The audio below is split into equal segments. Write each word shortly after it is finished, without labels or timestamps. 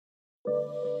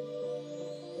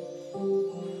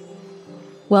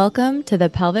Welcome to the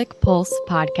Pelvic Pulse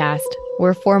podcast,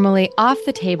 where formally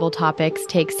off-the-table topics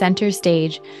take center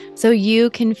stage so you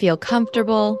can feel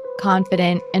comfortable,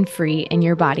 confident, and free in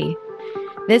your body.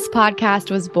 This podcast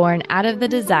was born out of the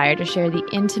desire to share the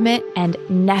intimate and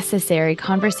necessary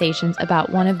conversations about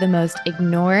one of the most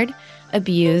ignored,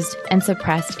 abused, and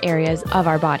suppressed areas of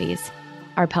our bodies,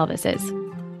 our pelvises.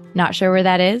 Not sure where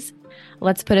that is?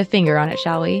 Let's put a finger on it,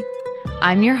 shall we?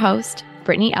 I'm your host,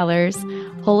 Brittany Ellers,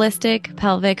 holistic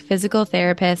pelvic physical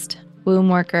therapist, womb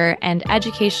worker, and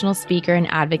educational speaker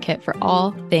and advocate for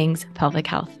all things pelvic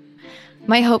health.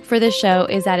 My hope for this show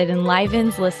is that it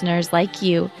enlivens listeners like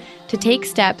you to take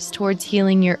steps towards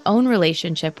healing your own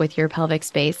relationship with your pelvic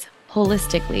space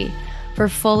holistically for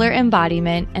fuller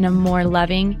embodiment and a more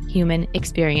loving human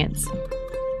experience.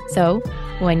 So,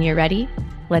 when you're ready,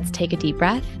 let's take a deep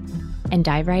breath and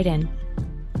dive right in.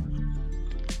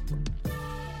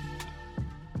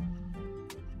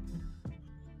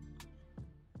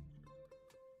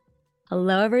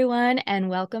 Hello, everyone, and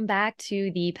welcome back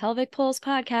to the Pelvic Pulse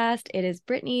podcast. It is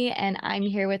Brittany, and I'm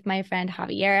here with my friend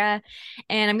Javiera,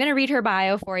 and I'm going to read her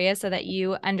bio for you so that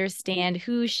you understand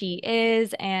who she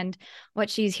is and what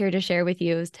she's here to share with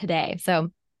you today.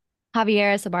 So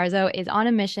Javiera Sobarzo is on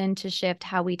a mission to shift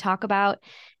how we talk about,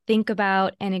 think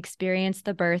about, and experience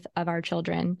the birth of our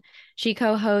children. She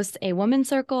co-hosts a Women's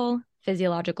Circle,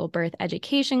 physiological birth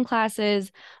education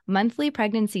classes, monthly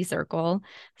pregnancy circle,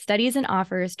 studies and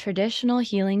offers traditional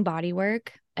healing bodywork,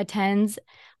 attends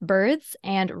births,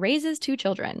 and raises 2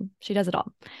 children. She does it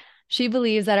all. She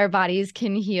believes that our bodies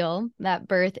can heal, that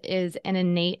birth is an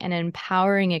innate and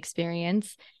empowering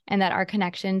experience, and that our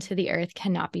connection to the earth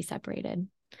cannot be separated.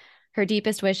 Her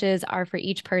deepest wishes are for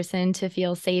each person to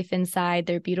feel safe inside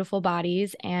their beautiful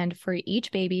bodies and for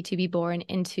each baby to be born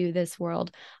into this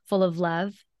world full of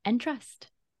love and trust.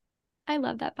 I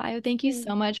love that bio. Thank you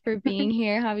so much for being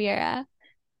here, Javiera.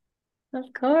 Of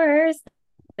course.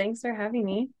 Thanks for having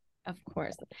me. Of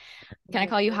course. Can I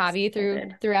call you Javi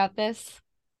throughout this?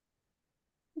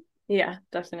 Yeah,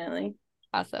 definitely.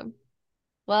 Awesome.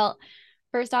 Well,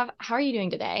 first off, how are you doing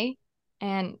today?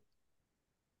 And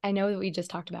I know that we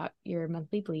just talked about your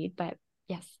monthly bleed, but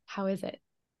yes, how is it?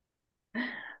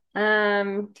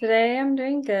 Today I'm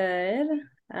doing good.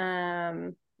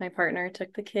 My partner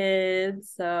took the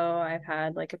kids, so I've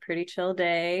had like a pretty chill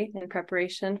day in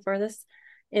preparation for this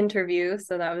interview.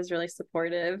 So that was really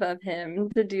supportive of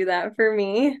him to do that for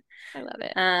me. I love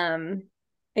it.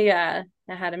 Yeah,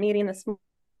 I had a meeting this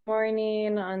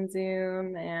morning on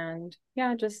Zoom and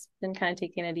yeah, just been kind of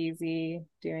taking it easy,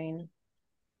 doing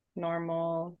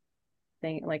normal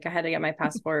thing. Like I had to get my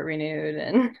passport renewed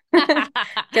and get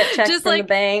checks Just from the like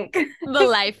bank.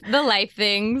 the life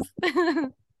things.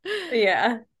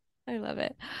 Yeah. I love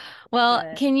it. Well,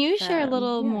 But can you share a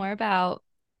little yeah. more about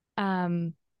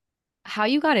um how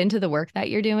you got into the work that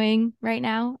you're doing right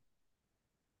now?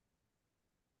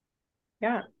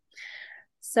 Yeah.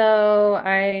 So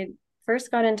I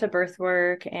first got into birth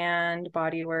work and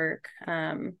body work.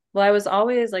 Well, I was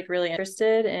always like really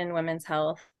interested in women's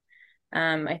health.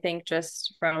 I think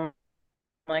just from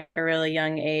like a really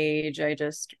young age, I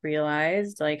just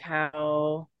realized like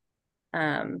how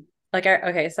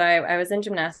okay, so I was in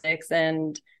gymnastics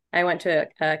and I went to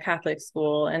a Catholic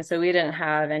school, and so we didn't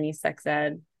have any sex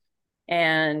ed.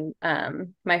 And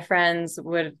my friends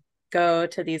would go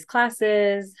to these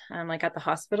classes, like at the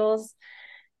hospitals,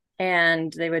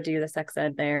 and they would do the sex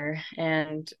ed there.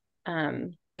 And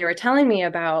they were telling me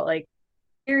about like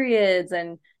periods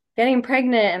and getting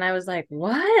pregnant, and I was like,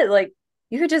 "What? Like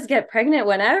you could just get pregnant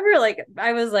whenever?" Like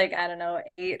I was like, I don't know,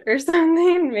 8 or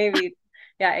something, maybe,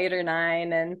 yeah, 8 or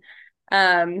 9, and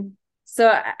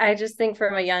so I just think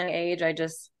from a young age, I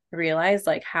just realized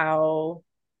like how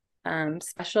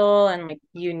special and like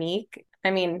unique.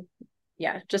 I mean,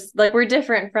 yeah, just like we're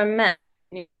different from men,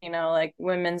 like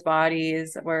women's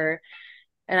bodies were,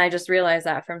 and I just realized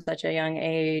that from such a young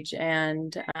age.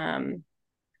 And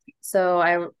so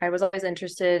I was always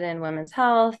interested in women's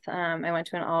health. I went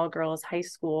to an all girls high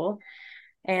school,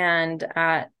 and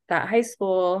at that high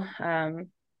school,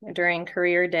 during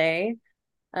career day,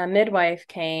 a midwife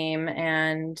came,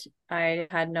 and I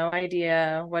had no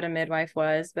idea what a midwife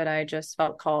was, but I just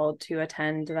felt called to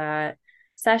attend that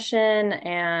session.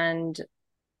 And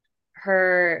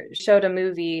her showed a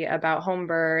movie about home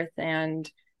birth, and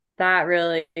that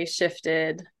really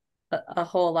shifted a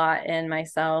whole lot in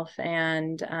myself.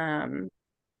 And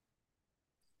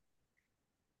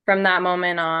from that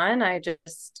moment on, I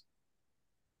just,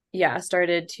 yeah,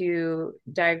 started to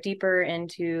dive deeper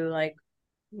into like,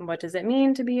 what does it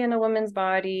mean to be in a woman's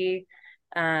body?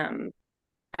 Um,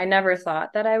 I never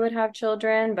thought that I would have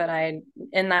children, but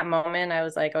in that moment, I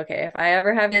was like, okay, if I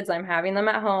ever have kids, I'm having them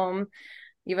at home,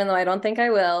 even though I don't think I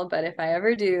will, but if I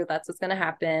ever do, that's what's going to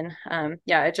happen.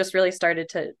 Yeah, it just really started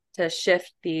to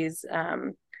shift these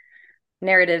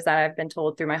narratives that I've been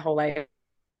told through my whole life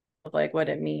of like what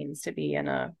it means to be in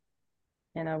a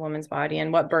woman's body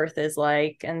and what birth is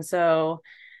like. And so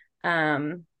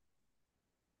um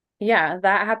yeah,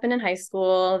 that happened in high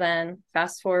school. Then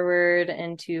fast forward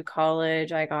into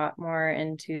college, I got more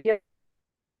into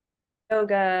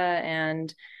yoga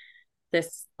and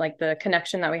this like the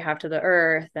connection that we have to the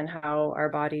earth and how our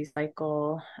bodies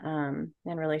cycle in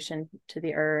relation to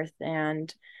the earth.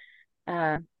 And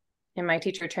uh, in my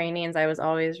teacher trainings, I was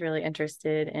always really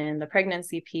interested in the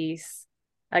pregnancy piece.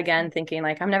 Again, thinking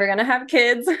like I'm never gonna have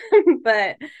kids,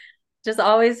 but just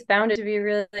always found it to be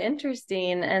really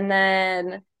interesting. And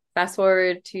then fast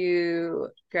forward to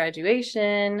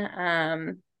graduation,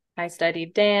 I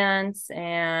studied dance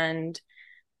and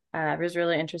was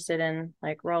really interested in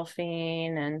like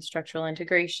Rolfing and structural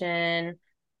integration.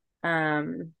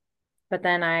 Um, but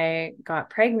then I got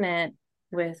pregnant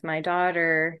with my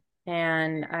daughter,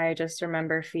 and I just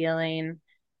remember feeling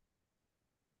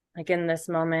like in this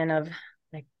moment of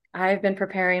like, I've been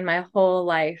preparing my whole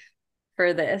life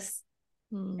for this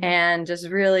Mm. and just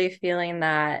really feeling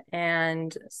that.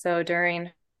 And so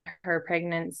during her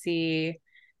pregnancy,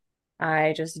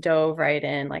 I just dove right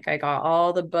in. Like I got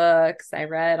all the books, I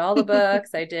read all the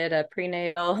books, I did a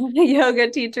prenatal yoga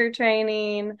teacher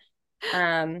training.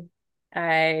 Um,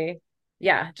 I,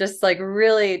 yeah, just like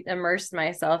really immersed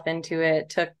myself into it,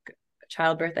 took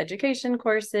childbirth education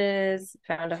courses,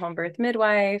 found a home birth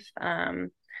midwife.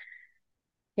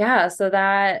 Yeah, so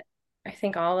that I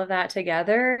think all of that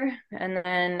together. And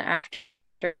then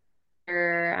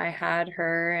after I had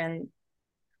her and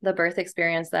the birth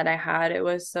experience that I had, it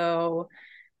was so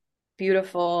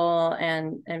beautiful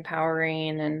and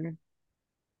empowering. And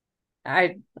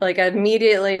I like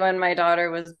immediately when my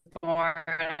daughter was born,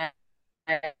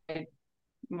 I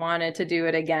wanted to do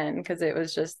it again because it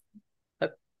was just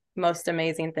the most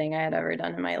amazing thing I had ever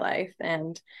done in my life.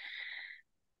 And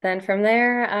then from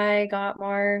there, I got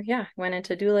more, yeah, went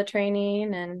into doula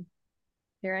training and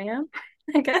here I am,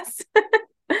 I guess.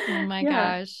 Oh my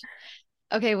Yeah. gosh.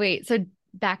 Okay, wait. So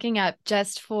backing up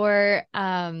just for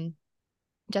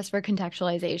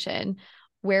contextualization,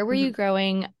 where were you Mhm.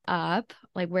 growing up?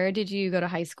 Like where did you go to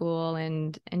high school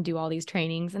and do all these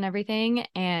trainings and everything?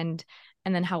 And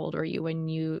then how old were you when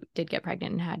you did get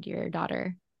pregnant and had your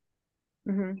daughter?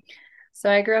 Mhm. So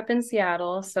I grew up in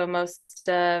Seattle. So most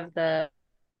of uh,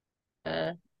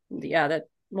 yeah,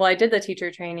 well, I did the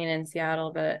teacher training in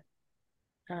Seattle, but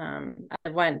I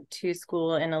went to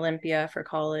school in Olympia for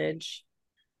college.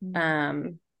 Mm.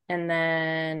 Um, and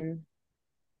then,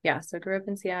 yeah, so grew up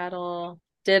in Seattle,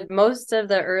 did most of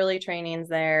the early trainings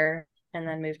there, and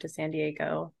then moved to San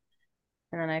Diego.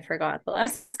 And then I forgot the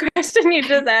last question you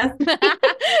just asked.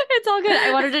 It's all good.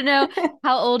 I wanted to know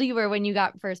how old you were when you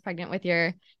got first pregnant with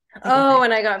your Oh, first.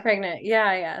 when I got pregnant.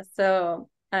 Yeah, yeah. So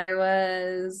I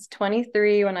was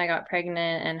 23 when I got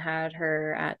pregnant and had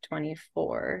her at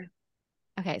 24.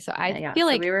 Okay, so I Yeah, feel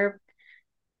so like we were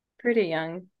pretty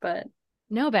young, but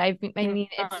no, but I mean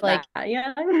it's not like that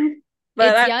young.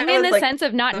 But it's I young in was the like sense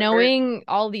of not the first. knowing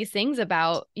all these things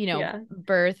about, Yeah.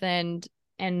 birth and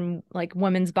like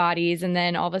women's bodies and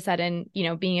then all of a sudden,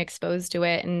 being exposed to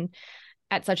it and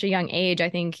at such a young age, I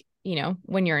think,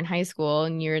 when you're in high school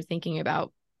and you're thinking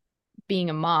about being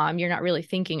a mom, you're not really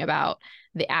thinking about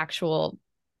the actual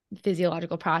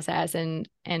physiological process and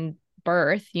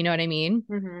birth, you know what I mean?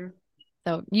 Hmm.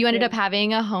 So you ended up Yeah,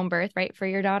 having a home birth, right, for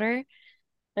your daughter?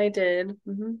 I did.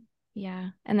 Yeah.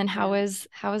 And then Yeah. how was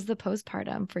the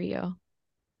postpartum for you?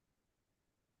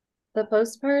 The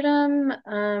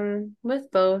postpartum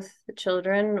with both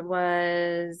children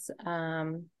was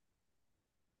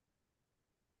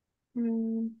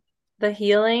hmm, the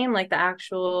healing, like the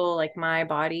actual like my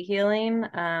body healing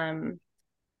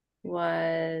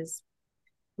was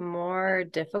more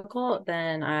difficult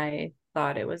than I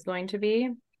thought it was going to be.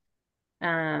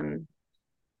 Um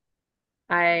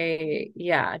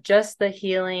yeah, just the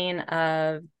healing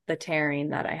of the tearing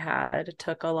that I had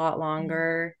took a lot Mm.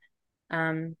 longer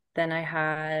than I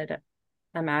had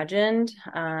imagined.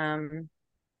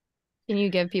 Can you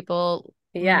give people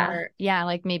Yeah, more, yeah,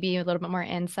 like maybe a little bit more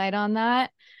insight on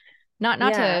that? Not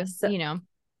yeah. to, So,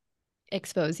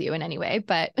 expose you in any way,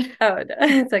 but oh,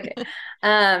 it's okay.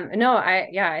 No,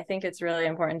 I think it's really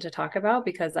important to talk about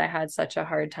because I had such a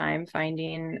hard time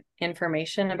finding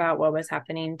information about what was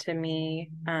happening to me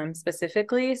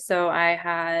specifically. So I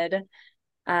had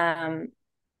um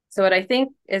So what I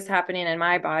think is happening in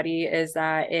my body is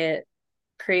that it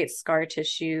creates scar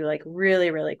tissue like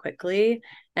really, really quickly,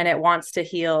 and it wants to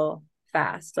heal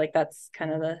fast. Like that's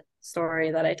kind of the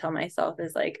story that I tell myself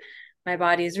is like my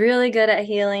body's really good at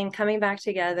healing, coming back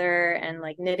together and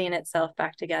like knitting itself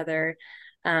back together.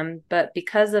 But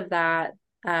because of that,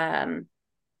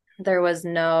 there was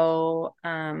no,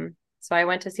 so I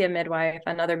went to see a midwife,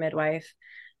 another midwife.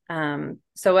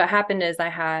 So what happened is I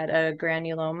had a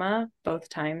granuloma both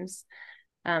times.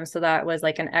 So that was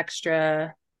like an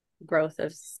extra growth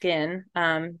of skin.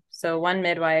 So one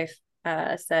midwife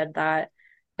said that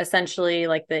essentially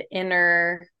like the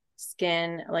inner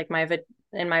skin, like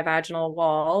in my vaginal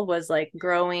wall was like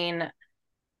growing,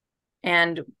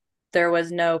 and there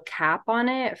was no cap on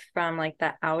it from like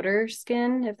the outer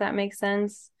skin, if that makes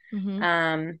sense. Mm-hmm.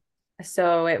 Um,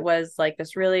 so it was like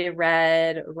this really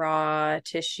red, raw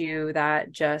tissue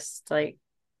that just like,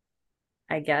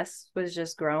 I guess, was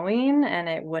just growing and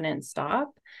it wouldn't stop.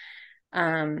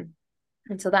 Um,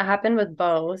 and so that happened with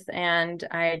both. And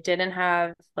I didn't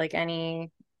have like I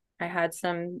had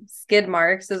some skid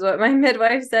marks, is what my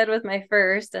midwife said with my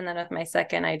first. And then with my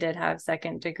second, I did have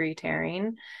second-degree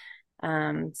tearing.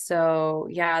 So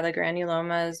yeah, the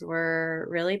granulomas were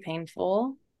really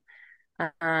painful.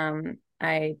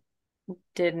 I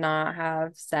did not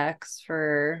have sex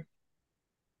for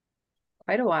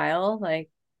quite a while. Like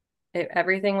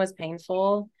everything was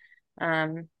painful.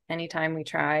 Anytime we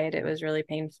tried, it was really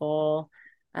painful.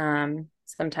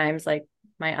 Sometimes like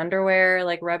my underwear,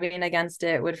 like rubbing against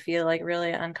it would feel like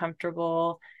really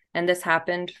uncomfortable. And this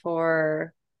happened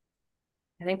for,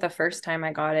 I think the first time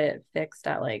I got it fixed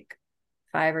at like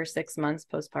 5 or 6 months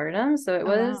postpartum. So it Oh,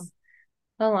 wow. was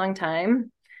a long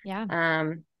time. Yeah.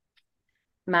 Um,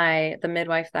 the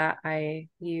midwife that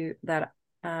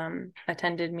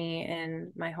attended me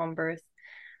in my home birth,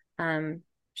 um,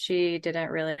 she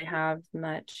didn't really have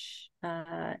much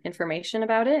information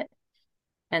about it.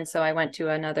 And so I went to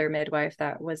another midwife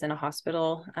that was in a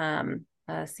hospital,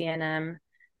 CNM,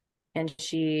 and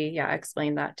she, yeah,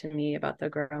 explained that to me about the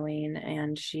growing.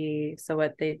 And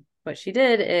what she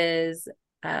did is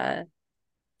uh,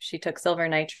 she took silver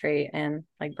nitrate and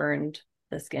like burned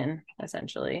the skin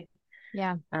essentially.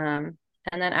 Yeah. Um,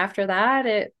 and then after that,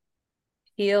 it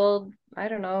healed, I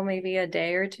don't know, maybe a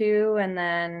day or two. And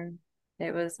then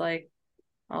it was like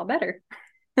all better.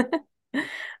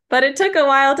 But it took a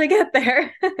while to get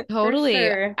there for Totally.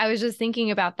 sure. I was just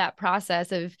thinking about that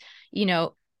process of, you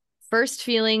know, first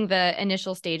feeling the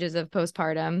initial stages of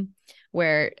postpartum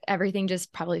where everything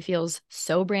just probably feels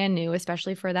so brand new,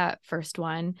 especially for that first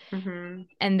one. Hmm.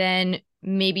 And then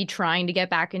maybe trying to get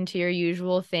back into your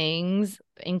usual things,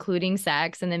 including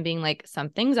sex, and then being like,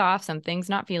 something's off, something's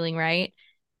not feeling right.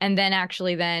 And then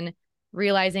actually then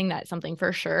realizing that something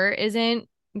for sure isn't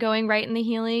going right in the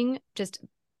healing, just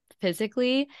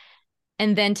physically,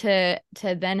 and then to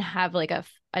then have like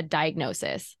a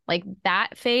diagnosis, like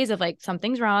that phase of like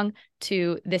something's wrong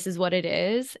to this is what it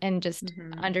is, and just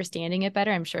Hmm. understanding it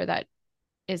better. I'm sure that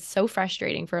is so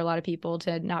frustrating for a lot of people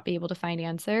to not be able to find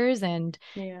answers and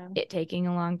Yeah. it taking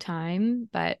a long time,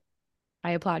 but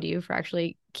I applaud you for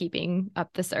actually keeping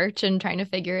up the search and trying to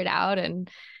figure it out. And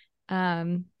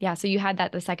yeah, so you had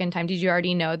that the second time. Did you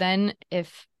already know then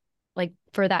if like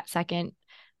for that second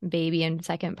baby and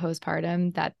second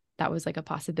postpartum that that was like a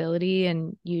possibility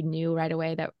and you knew right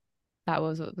away that that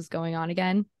was what was going on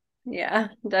again? Yeah,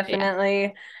 Yeah.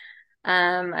 definitely.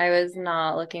 I was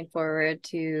not looking forward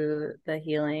to the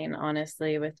healing,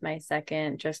 honestly, with my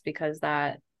second, just because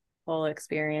that whole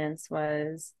experience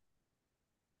was,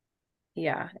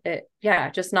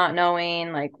 just not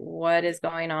knowing like what is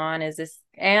going on. Is this,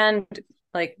 and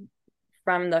like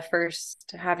from the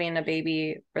first having a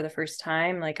baby for the first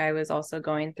time, like I was also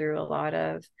going through a lot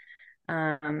of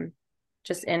um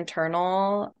just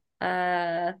internal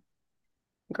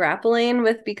grappling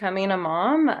with becoming a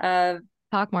mom of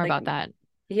Talk more like, about that.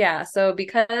 yeah, so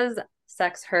because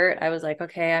sex hurt, I was like,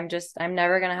 okay, I'm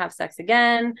never gonna have sex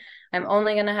again. I'm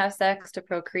only gonna have sex to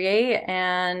procreate,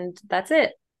 and that's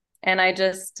it. And I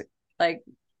just like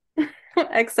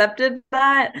accepted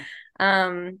that.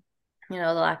 Um,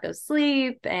 the lack of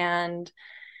sleep and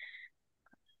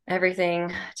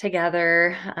everything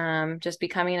together, just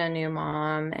becoming a new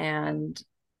mom and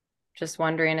just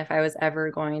wondering if I was ever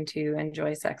going to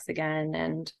enjoy sex again,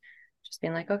 and just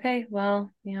being like, okay,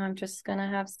 well, I'm just gonna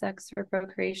have sex for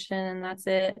procreation and that's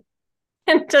it.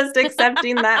 And just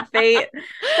accepting that fate.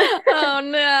 Oh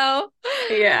no.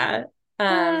 Yeah. Um,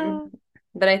 Ah.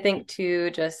 but I think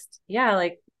too, just yeah,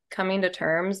 like coming to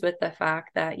terms with the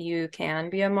fact that you can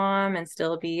be a mom and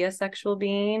still be a sexual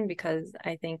being, because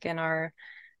I think in our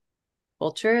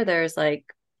culture there's like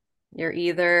you're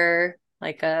either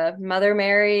like a Mother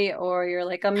Mary or you're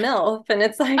like a MILF. And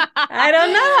it's like, I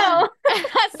don't know.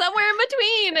 Somewhere in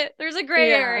between. There's a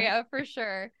gray Yeah. area for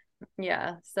sure.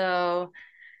 Yeah. So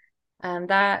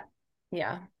that,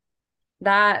 yeah,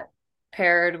 that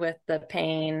paired with the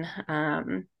pain.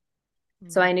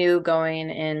 So I Mm. knew going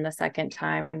in the second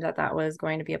time that that was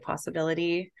going to be a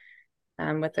possibility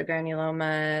with the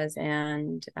granulomas.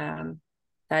 And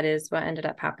that is what ended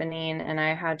up happening. And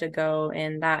I had to go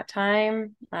in that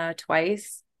time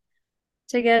twice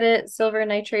to get it silver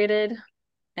nitrated.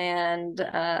 And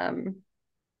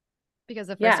Because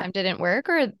the first yeah, time didn't work,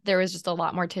 or there was just a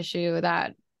lot more tissue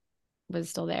that was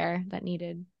still there that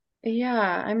needed.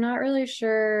 yeah, I'm not really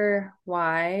sure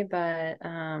why, but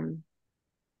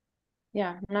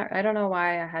yeah, I don't know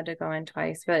why I had to go in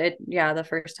twice, but yeah, the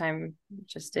first time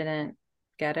just didn't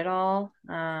get it all.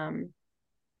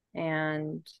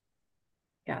 And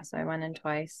yeah, so I went in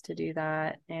twice to do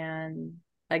that. And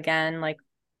again, like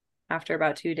after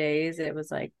about 2 days, it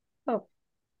was like, oh,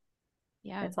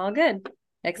 Yeah. it's all good.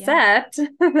 Yeah. Except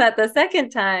that the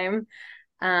second time,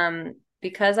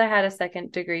 because I had a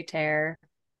second degree tear.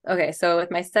 Okay, so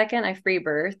with my second, I free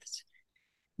birthed,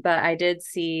 but I did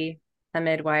see a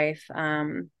midwife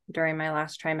during my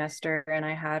last trimester, and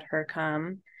I had her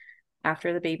come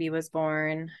after the baby was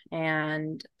born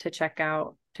and to check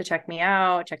me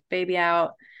out, check the baby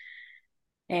out.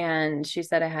 And she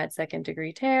said I had second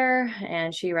degree tear,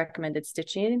 and she recommended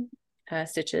stitches.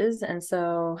 And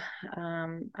so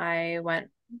I went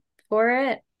for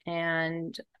it,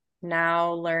 and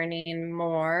now learning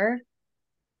more,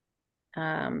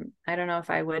 I don't know if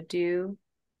I would do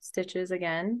stitches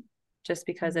again, just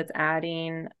because Mm. it's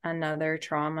adding another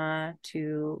trauma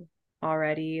to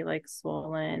already like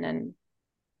swollen and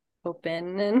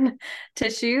open and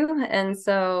tissue. And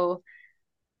so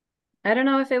I don't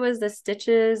know if it was the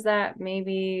stitches that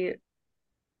maybe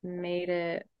made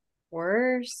it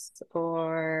worse,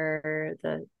 or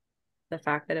the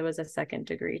fact that it was a second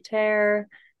degree tear.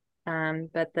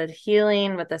 But the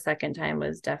healing with the second time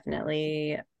was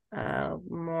definitely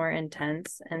more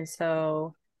intense. And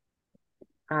so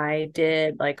I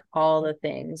did like all the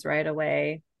things right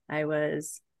away. I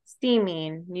was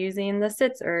steaming, using the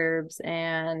sitz herbs,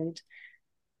 and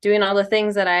doing all the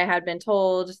things that I had been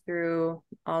told through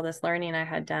all this learning I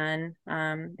had done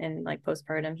in like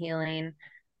postpartum healing.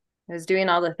 I was doing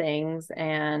all the things,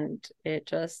 and it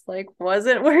just like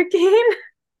wasn't working.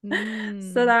 So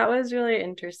Mm. that was really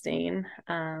interesting.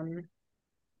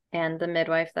 And the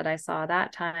midwife that I saw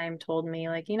that time told me,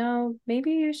 like,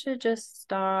 maybe you should just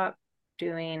stop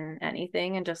doing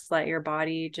anything and just let your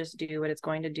body just do what it's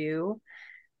going to do.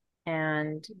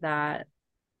 And that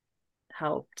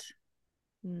helped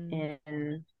Mm.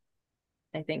 in,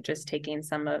 I think, just taking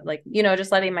some of, like,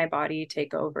 just letting my body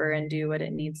take over and do what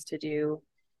it needs to do.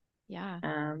 Yeah.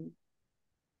 Um,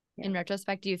 In yeah.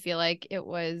 retrospect, do you feel like it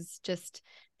was just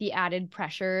the added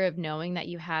pressure of knowing that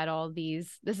you had all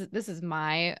these this is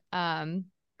my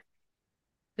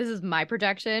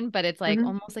projection, but it's like Mm-hmm.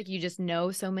 almost like you just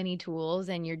know so many tools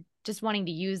and you're just wanting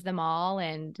to use them all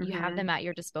and you have Mm-hmm. them at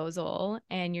your disposal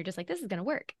and you're just like, this is going to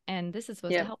work and this is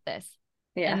supposed to Yep. help this.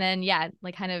 And Yeah. then, yeah,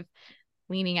 like kind of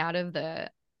leaning out of the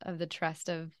trust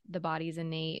of the body's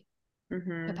innate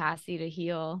Mm-hmm. capacity to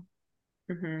heal.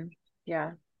 Mm-hmm.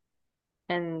 Yeah.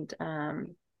 And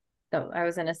so I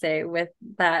was gonna say with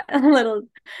that little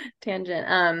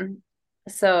tangent.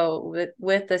 So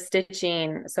with the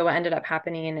stitching, so what ended up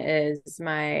happening is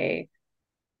my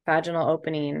vaginal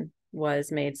opening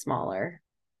was made smaller.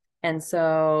 And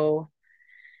so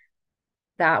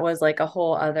that was like a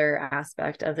whole other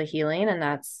aspect of the healing. And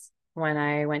that's when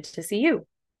I went to see you,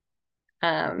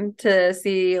 to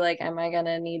see like, am I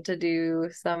gonna need to do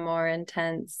some more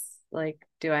intense, like,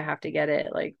 do I have to get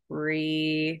it like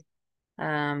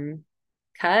um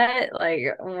cut, like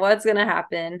what's gonna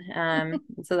happen?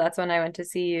 So that's when I went to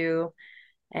see you.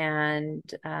 And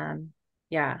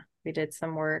yeah, we did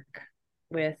some work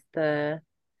with the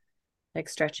like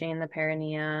stretching the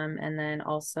perineum. And then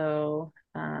also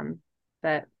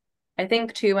but I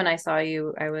think too, when I saw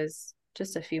you, I was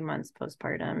just a few months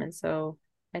postpartum, and so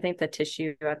I think the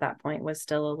tissue at that point was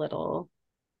still a little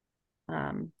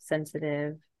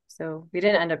sensitive. So we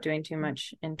didn't end up doing too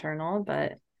much internal,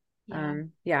 but Yeah.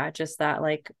 yeah, just that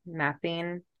like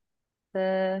mapping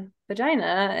the vagina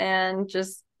and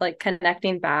just like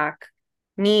connecting back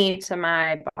me to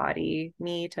my body,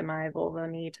 me to my vulva,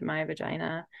 me to my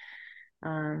vagina.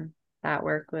 Um, that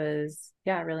work was,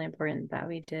 yeah, really important that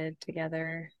we did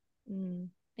together. Mm.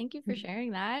 Thank you for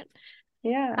sharing that.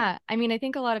 Yeah. I mean, I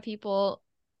think a lot of people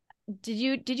did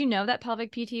you know that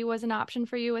pelvic PT was an option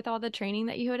for you with all the training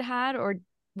that you had had, or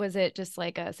Was it just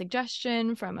like a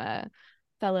suggestion from a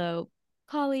fellow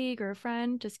colleague or a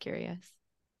friend? Just curious.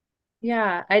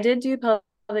 Yeah, I did do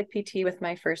pelvic PT with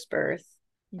my first birth,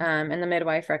 Mm. and the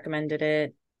midwife recommended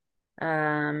it.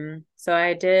 So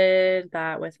I did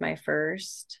that with my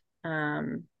first,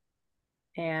 and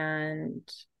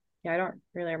yeah, I don't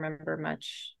really remember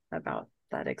much about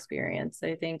that experience.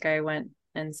 I think I went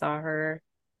and saw her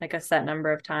like a set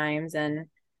number of times, and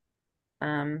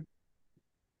um,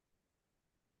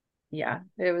 yeah,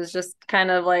 it was just kind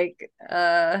of like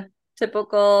a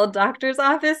typical doctor's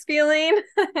office feeling.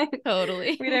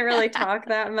 Totally. We didn't really talk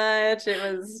that much. It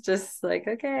was just like,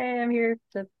 okay, I'm here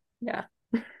to, yeah.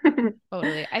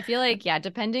 Totally. I feel like, yeah,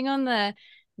 depending on the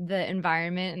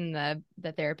environment and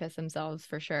the therapists themselves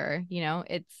for sure,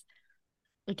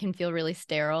 it can feel really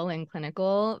sterile and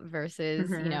clinical versus,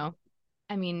 Hmm.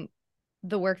 I mean,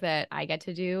 the work that I get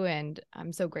to do, and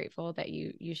I'm so grateful that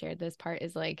you shared this part,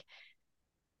 is like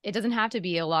it doesn't have to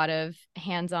be a lot of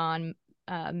hands-on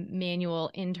manual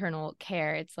internal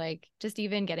care. It's like just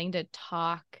even getting to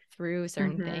talk through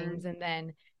certain Hmm. things and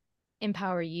then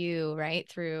empower you, right?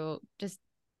 Through just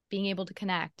being able to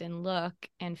connect and look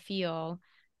and feel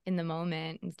in the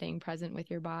moment and staying present with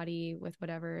your body with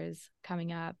whatever is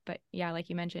coming up. But yeah, like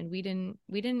you mentioned, we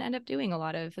didn't end up doing a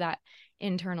lot of that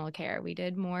internal care. We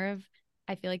did more of,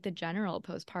 I feel like, the general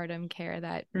postpartum care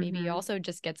that maybe Hmm. also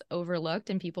just gets overlooked,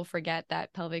 and people forget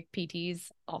that pelvic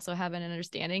PTs also have an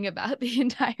understanding about the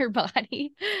entire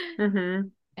body. Hmm.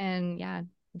 And yeah,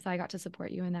 so I got to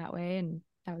support you in that way, and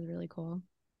that was really cool.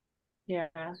 Yeah.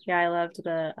 Yeah, I loved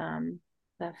the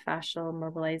fascial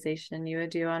mobilization you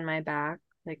would do on my back,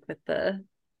 like with The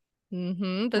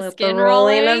with the skin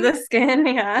rolling of rolling. the skin.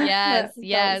 Yeah. Yes, That felt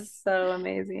yes. so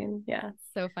amazing. Yeah.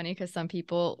 So funny because some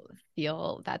people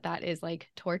feel that that is like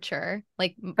torture.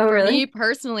 Like Oh, for me really?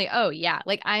 personally, oh yeah,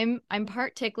 like I'm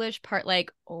part ticklish, part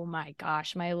like, oh my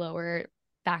gosh, my lower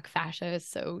back fascia is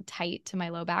so tight to my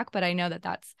low back, but I know that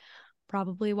that's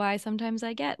probably why sometimes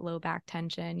I get low back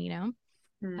tension.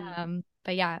 Mm.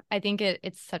 But yeah, I think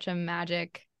it's such a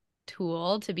magic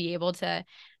tool to be able to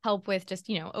help with just,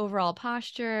 overall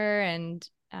posture and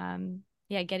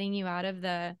yeah, getting you out of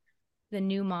the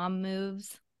new mom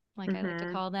moves, like I like to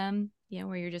Hmm. call them,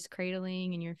 where you're just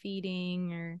cradling and you're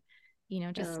feeding or,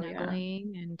 just Oh, yeah.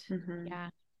 snuggling and Hmm. yeah,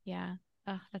 yeah.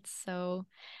 Oh,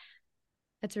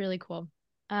 that's really cool.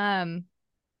 Um,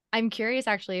 I'm curious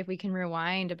actually if we can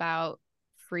rewind about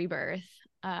free birth,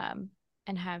 um,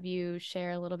 and have you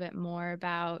share a little bit more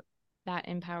about that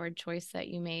empowered choice that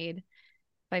you made.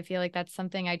 I feel like that's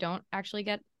something I don't actually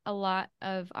get a lot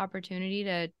of opportunity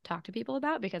to talk to people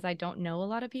about because I don't know a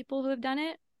lot of people who have done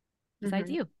it besides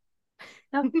Hmm. you.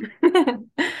 Oh.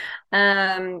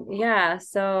 Yeah,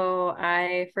 so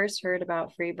I first heard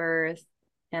about free birth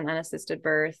and unassisted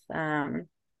birth when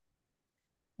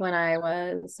I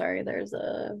was, sorry, there's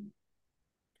a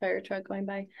fire truck going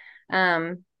by.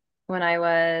 When I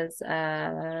was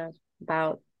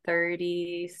about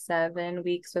 37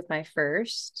 weeks with my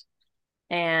first,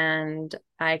 and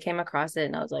I came across it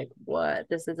and I was like, what?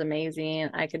 This is amazing.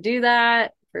 I could do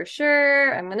that for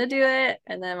sure. I'm gonna do it.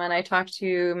 And then when I talked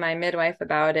to my midwife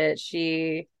about it,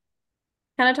 she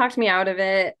kind of talked me out of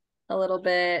it a little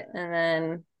bit and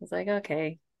then was like,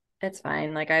 okay, it's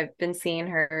fine. Like I've been seeing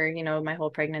her, my whole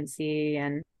pregnancy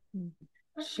and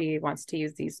she wants to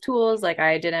use these tools. Like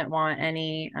I didn't want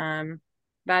any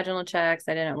vaginal checks.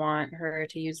 I didn't want her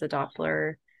to use the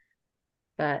Doppler,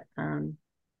 but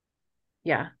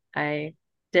yeah, I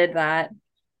did that.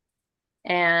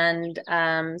 And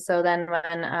so then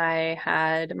when I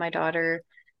had my daughter,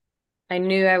 I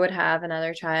knew I would have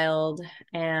another child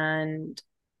and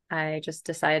I just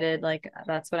decided like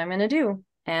that's what I'm going to do.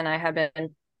 And I had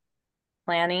been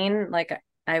planning, like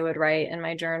I would write in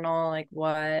my journal like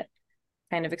what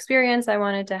kind of experience I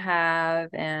wanted to have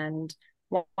and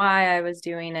why I was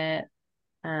doing it.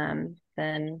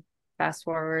 Then fast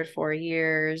forward 4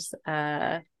 years,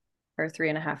 or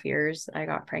 3.5 years, I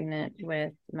got pregnant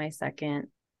with my second,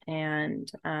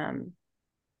 and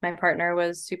my partner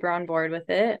was super on board with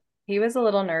it. He was a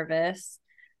little nervous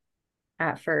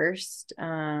at first.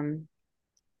 And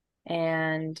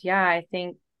yeah, I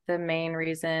think the main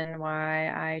reason why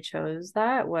I chose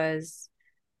that was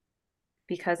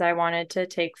because I wanted to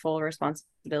take full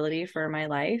responsibility for my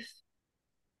life.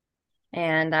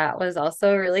 And that was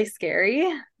also really scary.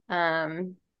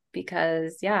 Um,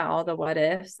 because yeah, all the what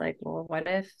ifs, like, well, what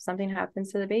if something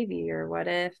happens to the baby, or what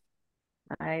if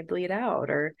I bleed out,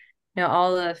 or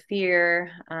all the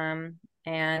fear.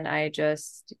 And I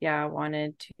just, yeah,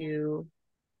 wanted to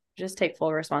just take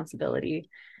full responsibility.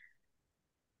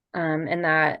 And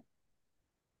that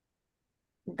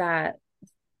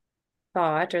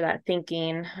thought or that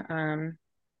thinking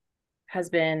has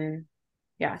been,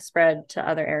 yeah, spread to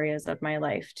other areas of my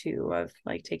life too, of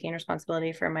like taking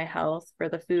responsibility for my health, for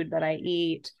the food that I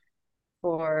eat,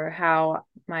 for how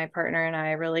my partner and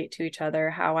I relate to each other,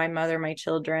 how I mother my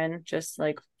children, just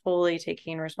like fully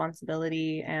taking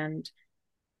responsibility and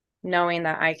knowing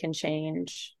that I can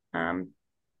change.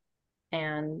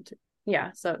 And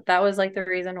yeah, so that was like the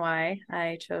reason why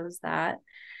I chose that.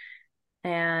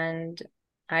 And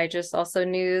I just also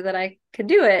knew that I could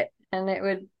do it and it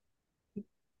would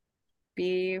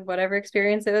be whatever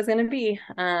experience it was going to be.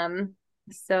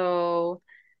 So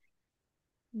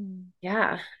Mm.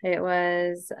 yeah, it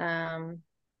was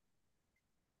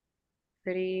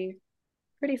pretty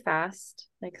pretty fast,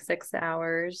 like 6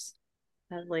 hours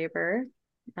of labor,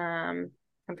 um,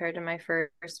 compared to my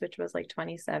first, which was like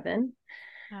 27.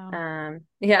 Wow.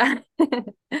 Yeah.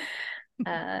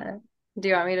 uh, do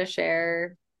you want me to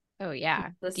share Oh yeah.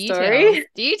 the Details. story?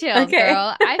 Details, Okay.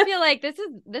 girl. I feel like this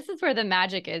is where the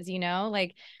magic is, you know?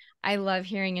 Like I love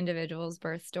hearing individuals'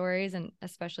 birth stories and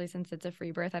especially since it's a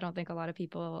free birth, I don't think a lot of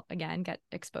people again get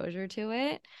exposure to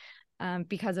it.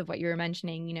 Because of what you were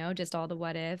mentioning, you know, just all the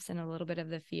what ifs and a little bit of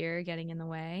the fear getting in the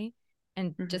way.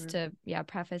 And just Hmm. to, yeah,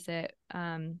 preface it,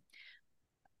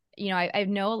 you know, I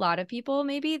know a lot of people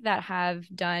maybe that have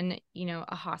done, you know,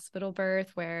 a hospital birth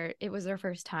where it was their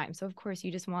first time. So, of course,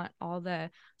 you just want all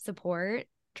the support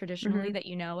traditionally Hmm. that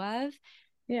you know of.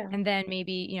 Yeah. And then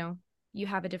maybe, you know, you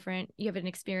have an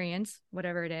experience,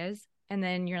 whatever it is. And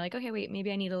then you're like, okay, wait,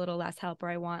 maybe I need a little less help or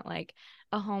I want like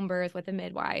a home birth with a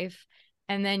midwife.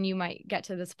 And then you might get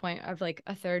to this point of like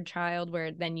a third child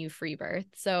where then you free birth.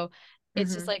 So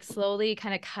it's just Hmm. like slowly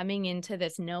kind of coming into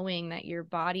this knowing that your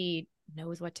body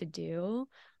knows what to do.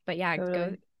 But yeah,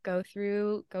 Totally. go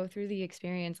through the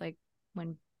experience like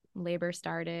when labor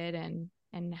started and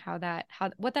how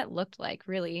what that looked like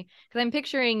really, because I'm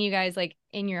picturing you guys like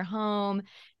in your home,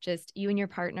 just you and your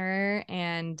partner.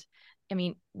 And I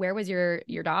mean, where was your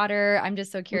daughter? I'm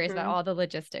just so curious about Hmm. all the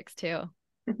logistics too.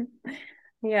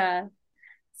 Yeah.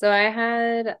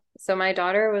 So my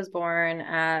daughter was born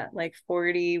at like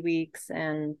 40 weeks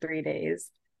and 3 days.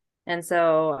 And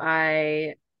so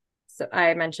I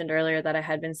mentioned earlier that I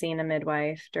had been seeing a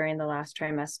midwife during the last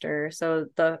trimester. So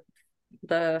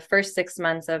the first 6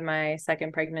 months of my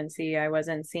second pregnancy, I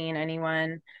wasn't seeing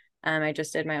anyone. I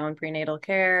just did my own prenatal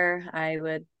care. I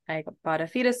bought a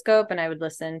fetoscope and I would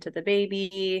listen to the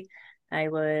baby. I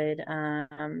would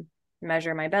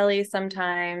measure my belly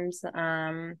sometimes,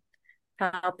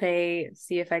 palpate,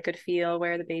 see if I could feel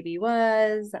where the baby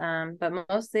was. But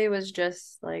mostly it was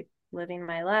just like living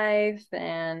my life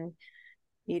and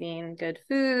eating good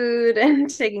food and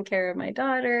taking care of my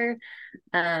daughter.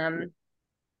 Um,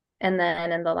 and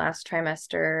then in the last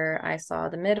trimester, I saw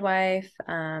the midwife,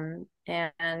 and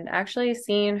actually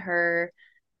seeing her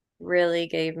really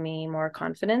gave me more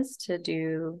confidence to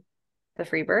do the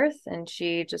free birth. And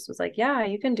she just was like, yeah,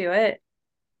 you can do it.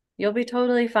 You'll be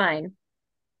totally fine.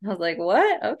 I was like,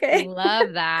 what? Okay.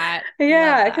 Love that. Love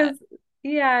Yeah, that. because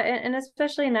yeah, and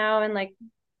especially now in like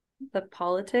the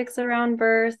politics around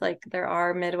birth, like there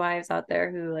are midwives out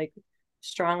there who like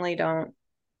strongly don't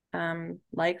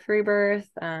like free birth.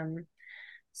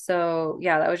 So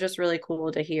yeah, that was just really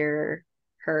cool to hear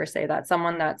her say that.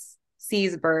 Someone that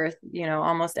sees birth, you know,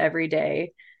 almost every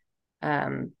day,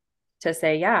 um, to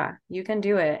say, yeah, you can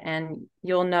do it and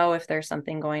you'll know if there's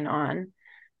something going on.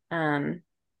 Um,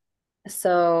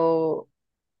 so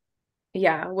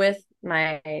yeah, with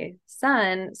my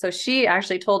son, so she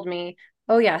actually told me,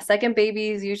 oh yeah, second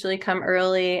babies usually come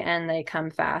early and they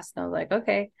come fast. And I was like,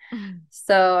 okay.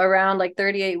 So around like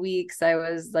 38 weeks, I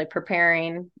was like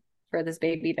preparing for this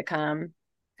baby to come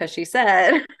because she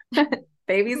said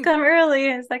babies come early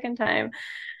a second time.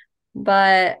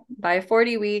 But by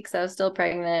 40 weeks, I was still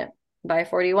pregnant. By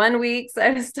 41 weeks,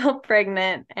 I was still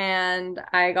pregnant. And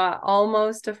I got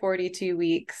almost to 42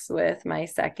 weeks with my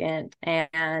second.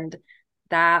 And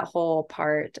that whole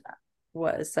part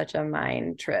was such a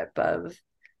mind trip of,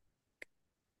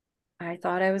 I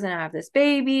thought I was going to have this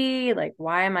baby. Like,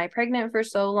 why am I pregnant for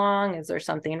so long? Is there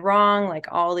something wrong? Like,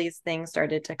 all these things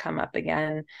started to come up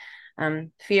again.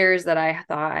 Fears that I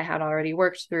thought I had already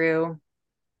worked through.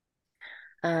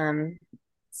 Um,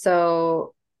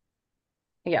 so,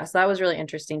 yeah, so that was really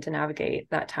interesting to navigate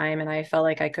that time. And I felt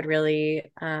like I could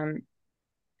really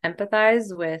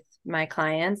empathize with my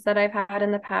clients that I've had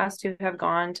in the past who have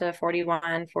gone to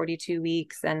 41, 42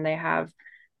 weeks and they have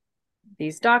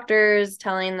these doctors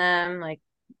telling them like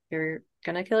you're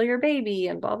gonna kill your baby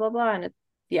and blah blah blah and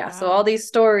yeah, so all Wow. these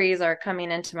stories are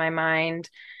coming into my mind.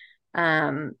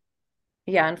 um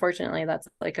yeah, unfortunately that's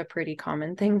like a pretty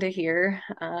common thing to hear.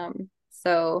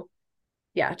 So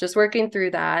yeah, just working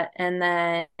through that. And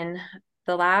then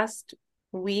the last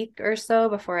week or so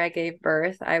before I gave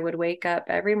birth, I would wake up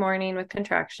every morning with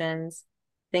contractions,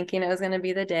 thinking it was going to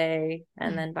be the day.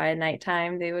 And then by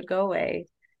nighttime, they would go away.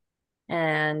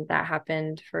 And that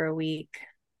happened for a week.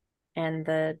 And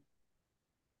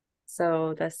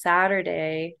so the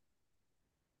Saturday,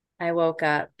 I woke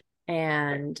up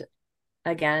and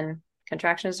again,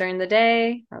 contractions during the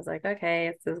day. I was like,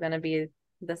 okay, this is going to be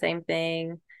the same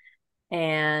thing.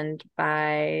 And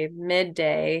by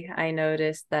midday, I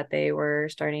noticed that they were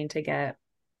starting to get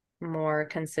more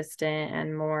consistent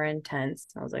and more intense.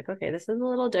 I was like, okay, this is a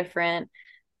little different,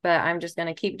 but I'm just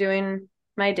going to keep doing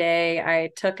my day. I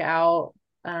took out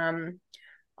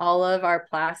all of our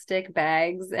plastic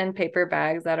bags and paper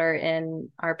bags that are in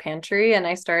our pantry and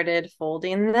I started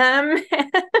folding them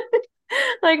and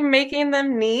like making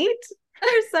them neat for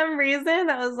some reason.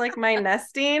 That was like my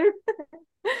nesting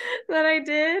that I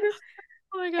did.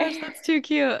 Oh my gosh, that's too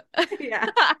cute. Yeah.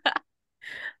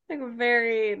 Like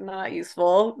very not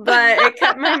useful, but it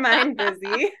kept my mind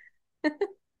busy.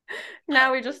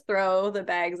 Now we just throw the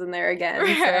bags in there again.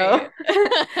 So,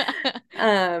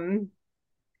 Right. um,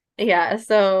 yeah.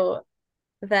 So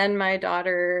then my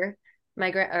daughter,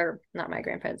 or not my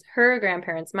grandparents, her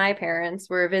grandparents, my parents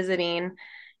were visiting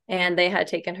and they had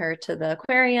taken her to the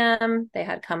aquarium. They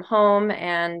had come home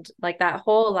and like that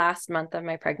whole last month of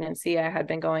my pregnancy, I had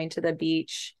been going to the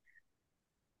beach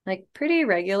like pretty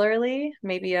regularly,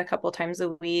 maybe a couple times a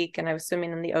week, and I was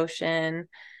swimming in the ocean.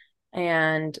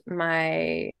 And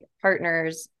my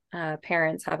partner's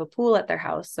parents have a pool at their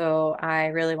house, so I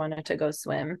really wanted to go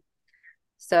swim.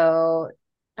 So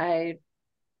I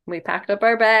we packed up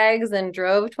our bags and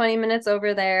drove 20 minutes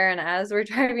over there. And as we're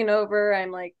driving over,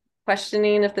 I'm like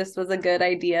questioning if this was a good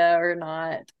idea or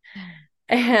not.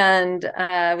 And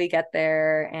we get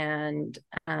there, and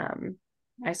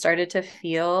I started to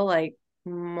feel like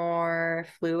more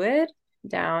fluid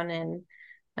down in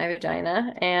my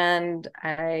vagina. And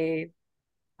I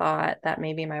thought that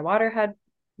maybe my water had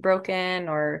broken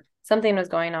or something was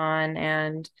going on.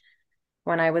 And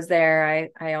when I was there,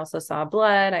 I also saw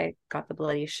blood. I got the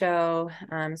bloody show.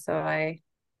 So I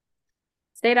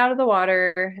stayed out of the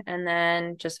water and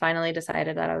then just finally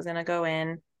decided that I was going to go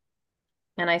in.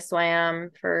 And I swam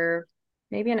for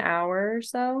maybe an hour or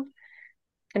so.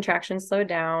 Contractions slowed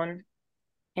down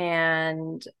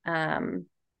and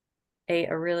ate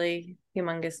a really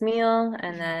humongous meal.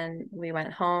 And then we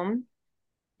went home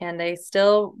and they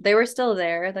were still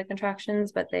there, the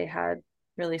contractions, but they had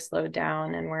really slowed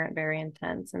down and weren't very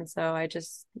intense. And so I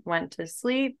just went to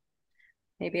sleep,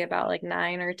 maybe about like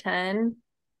 9 or 10,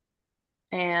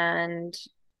 and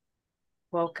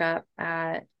woke up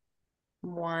at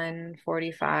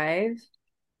 1:45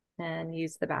 and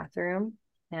used the bathroom,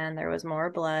 and there was more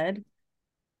blood.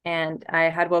 And I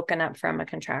had woken up from a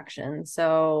contraction.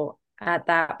 So at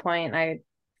that point,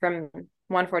 from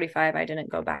 1:45, I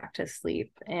didn't go back to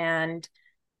sleep and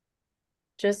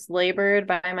just labored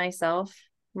by myself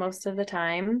most of the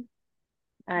time.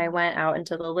 I went out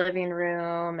into the living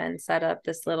room and set up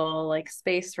this little like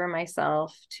space for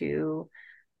myself to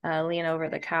lean over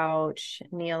the couch,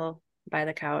 kneel by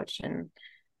the couch, and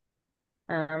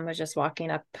was just walking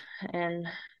up and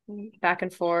back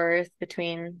and forth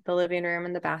between the living room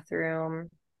and the bathroom.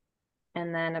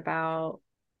 And then oh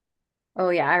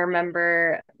yeah, I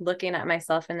remember looking at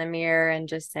myself in the mirror and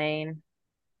just saying,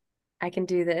 I can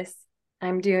do this.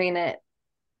 I'm doing it.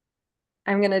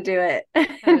 I'm going to do it.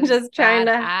 That is Just trying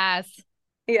to, badass.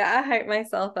 yeah, hype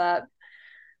myself up.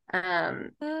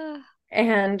 Um,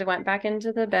 and went back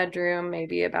into the bedroom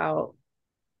maybe about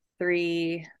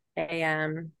 3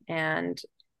 a.m. And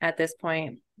at this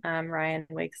point, Ryan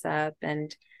wakes up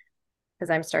and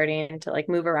because I'm starting to like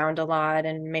move around a lot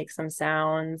and make some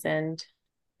sounds, and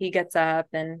he gets up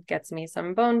and gets me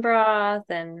some bone broth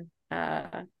and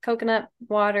coconut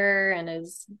water and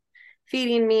is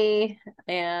feeding me.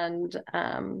 And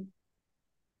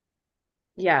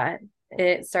yeah,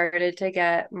 it started to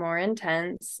get more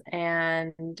intense.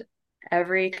 And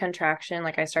every contraction,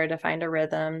 like I started to find a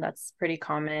rhythm. That's pretty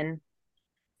common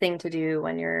thing to do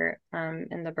when you're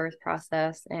in the birth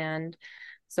process. And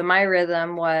so my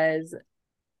rhythm was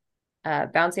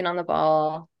bouncing on the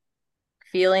ball,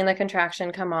 feeling the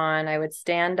contraction come on. I would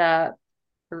stand up,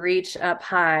 reach up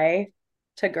high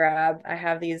to grab. I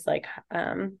have these like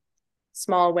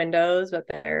small windows, but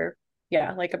they're,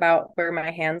 yeah, like about where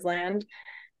my hands land.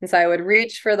 And so I would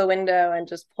reach for the window and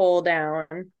just pull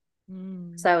down.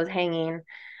 Mm. So I was hanging.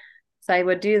 So I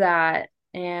would do that.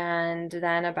 And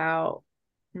then about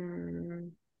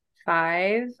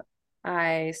 5,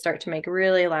 I start to make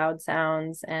really loud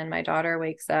sounds, and my daughter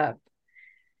wakes up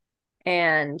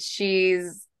And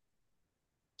she's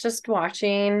just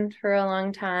watching for a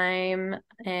long time.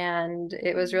 And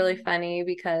it was really funny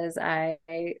because I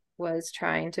was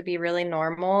trying to be really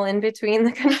normal in between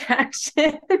the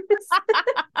contractions,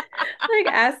 like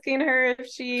asking her if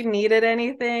she needed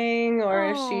anything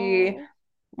or if she Oh,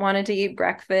 wanted to eat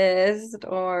breakfast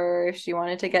or if she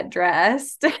wanted to get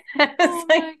dressed. It's oh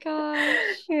like, my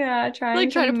gosh. yeah, trying Like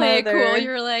to trying to play it cool. mother.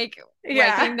 You're like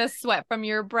Yeah, wiping the sweat from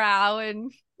your brow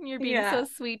and you're being so yeah,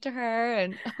 sweet to her.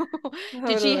 And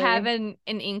did she have totally.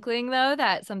 an inkling though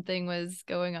that something was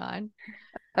going on?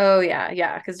 Oh, yeah,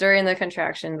 yeah. Because during the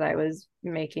contractions, I was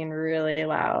making really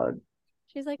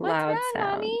She's like, "What's loud wrong,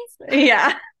 sounds.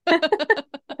 Yeah. mommy?"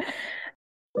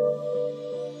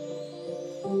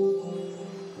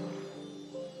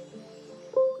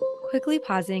 Quickly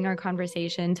pausing our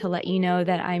conversation to let you know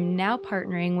that I'm now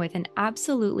partnering with an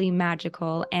absolutely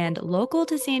magical and local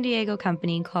to San Diego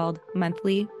company called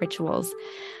Monthly Rituals.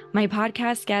 My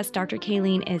podcast guest, Dr.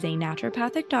 Kayleen, is a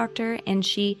naturopathic doctor, and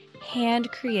she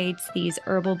hand creates these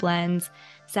herbal blends,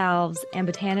 salves, and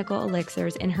botanical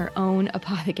elixirs in her own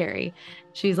apothecary.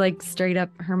 She's like straight up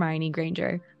Hermione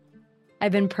Granger.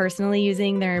 I've been personally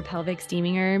using their pelvic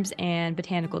steaming herbs and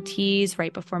botanical teas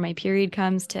right before my period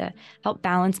comes to help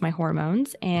balance my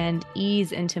hormones and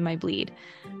ease into my bleed.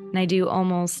 And I do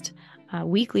almost a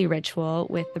weekly ritual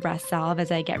with the breast salve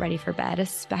as I get ready for bed,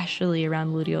 especially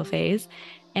around luteal phase.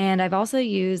 And I've also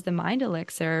used the mind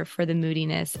elixir for the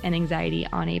moodiness and anxiety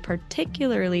on a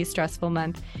particularly stressful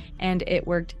month, and it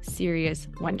worked serious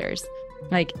wonders.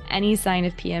 Like any sign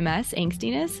of PMS,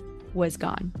 angstiness was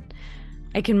gone.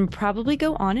 I can probably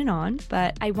go on,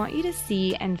 but I want you to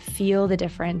see and feel the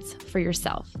difference for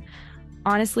yourself.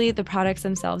 Honestly, the products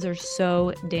themselves are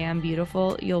so damn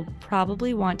beautiful. You'll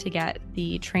probably want to get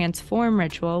the Transform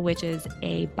Ritual, which is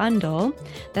a bundle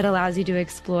that allows you to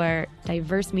explore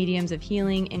diverse mediums of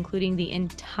healing, including the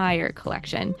entire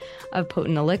collection of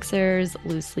potent elixirs,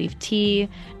 loose leaf tea,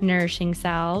 nourishing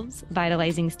salves,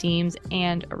 vitalizing steams,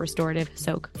 and a restorative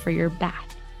soak for your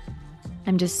bath.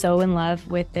 I'm just so in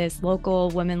love with this local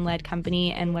women led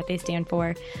company and what they stand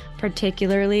for,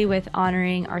 particularly with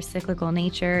honoring our cyclical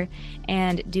nature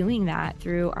and doing that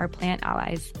through our plant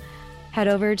allies. Head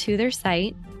over to their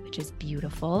site, which is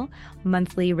beautiful,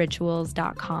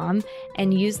 monthlyrituals.com,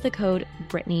 and use the code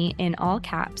Brittany in all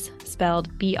caps,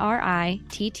 spelled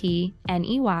Brittney,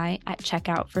 at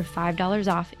checkout for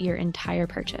 $5 off your entire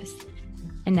purchase.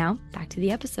 And now back to the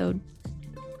episode.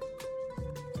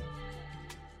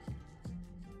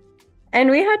 And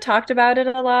we had talked about it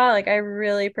a lot. Like I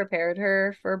really prepared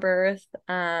her for birth.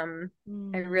 I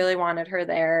really wanted her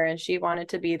there and she wanted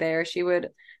to be there. She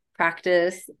would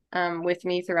practice with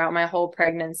me throughout my whole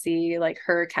pregnancy, like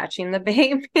her catching the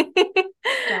baby.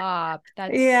 Stop.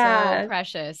 That's so Yeah.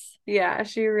 precious. Yeah,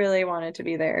 she really wanted to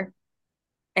be there.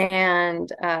 And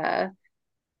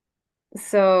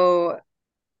so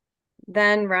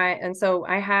then right and so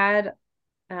I had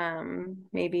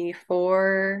maybe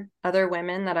four other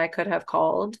women that I could have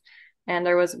called. And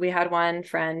we had one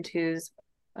friend who's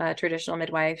a traditional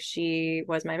midwife. She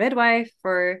was my midwife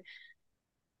for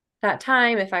that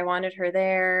time if I wanted her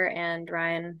there. And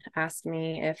Ryan asked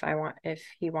me if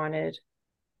he wanted,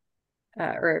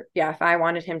 or yeah, if I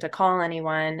wanted him to call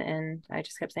anyone. And I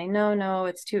just kept saying, no, no,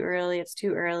 it's too early. It's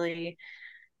too early.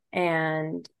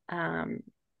 And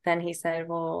then he said,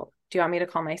 well, do you want me to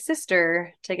call my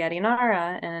sister to get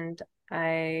Inara? And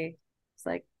I was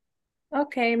like,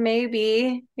 okay,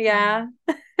 maybe. Yeah.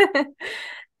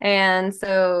 And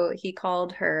so he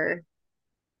called her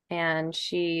and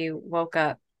she woke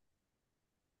up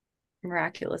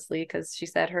miraculously because she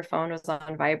said her phone was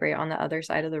on vibrate on the other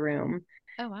side of the room.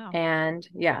 Oh, wow. And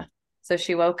yeah, so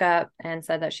she woke up and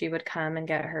said that she would come and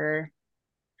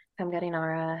come get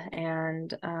Inara.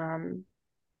 And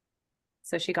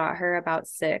so she got her about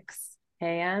 6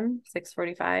 a.m.,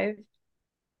 6:45.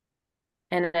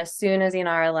 And as soon as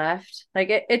Inara left, like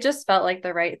it just felt like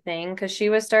the right thing because she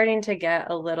was starting to get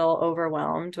a little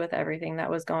overwhelmed with everything that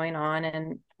was going on.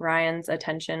 And Ryan's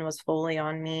attention was fully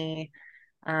on me.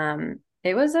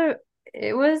 It was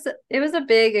a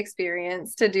big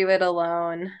experience to do it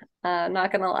alone.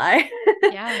 Not gonna lie.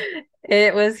 Yeah.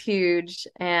 It was huge.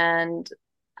 And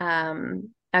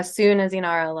as soon as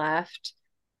Inara left,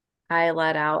 I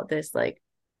let out this like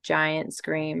giant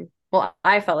scream. Well,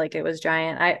 I felt like it was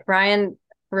giant. Ryan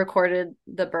recorded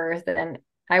the birth and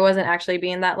I wasn't actually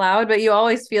being that loud, but you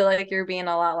always feel like you're being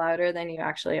a lot louder than you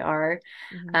actually are.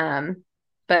 Mhm. Um,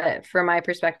 but from my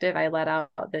perspective, I let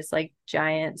out this like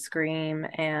giant scream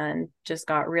and just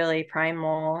got really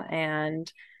primal.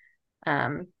 And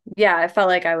yeah, I felt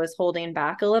like I was holding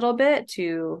back a little bit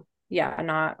to yeah,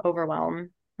 not overwhelm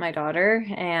my daughter.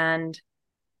 And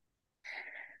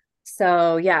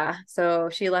so yeah, so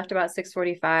she left about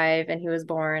 6:45 and he was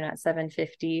born at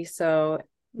 7:50. So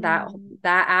that Mm.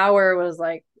 that hour was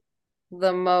like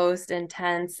the most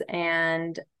intense.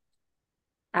 And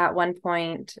at one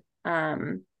point,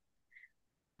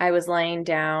 I was laying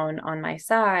down on my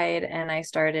side and I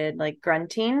started like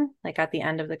grunting, like at the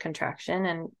end of the contraction.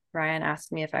 And Ryan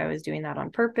asked me if I was doing that on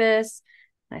purpose.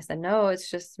 And I said, no, it's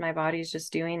just my body's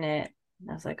just doing it. And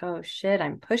I was like, oh shit,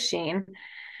 I'm pushing.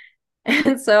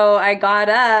 And so I got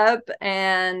up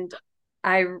and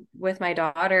with my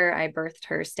daughter, I birthed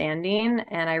her standing,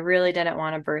 and I really didn't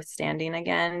want to birth standing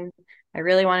again. I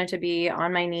really wanted to be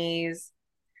on my knees,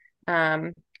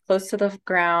 um, close to the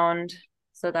ground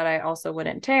so that I also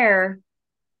wouldn't tear.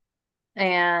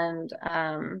 And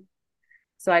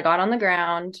so I got on the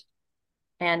ground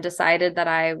and decided that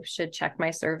I should check my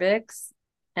cervix.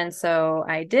 And so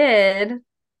I did.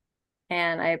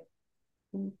 And I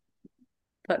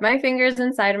put my fingers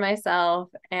inside of myself,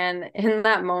 and in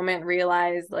that moment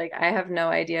realized like I have no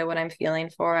idea what I'm feeling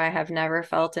for. I have never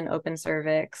felt an open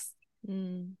cervix,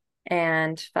 Mm.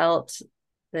 and felt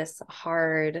this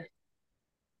hard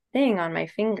thing on my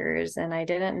fingers, and I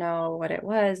didn't know what it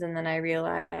was. And then I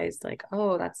realized like,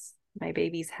 oh, that's my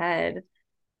baby's head.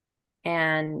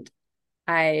 And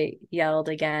I yelled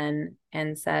again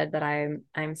and said that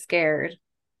I'm scared.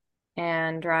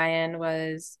 And Ryan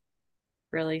was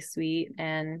really sweet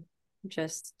and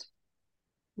just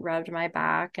rubbed my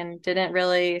back and didn't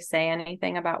really say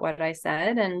anything about what I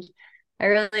said. And I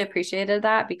really appreciated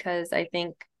that, because I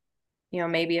think,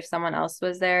 maybe if someone else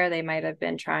was there, they might have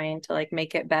been trying to like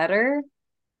make it better,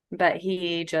 but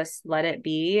he just let it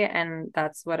be. And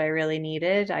that's what I really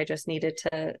needed. I just needed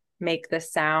to make the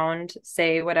sound,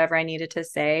 say whatever I needed to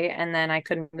say, and then I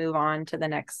could move on to the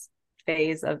next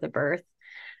phase of the birth.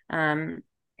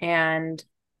 And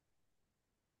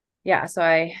yeah, so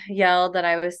I yelled that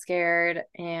I was scared,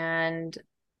 and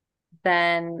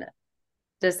then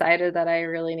decided that I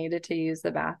really needed to use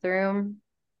the bathroom.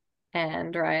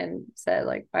 And Ryan said,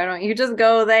 like, why don't you just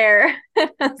go there? I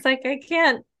was like, I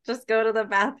can't just go to the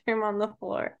bathroom on the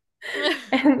floor.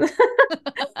 And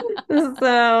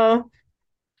so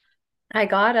I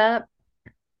got up,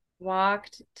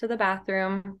 walked to the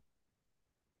bathroom,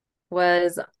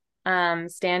 was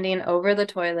standing over the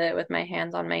toilet with my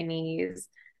hands on my knees,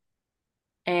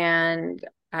 and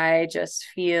I just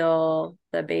feel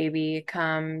the baby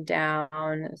come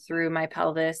down through my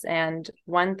pelvis. And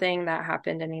one thing that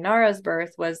happened in Inara's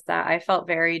birth was that I felt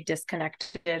very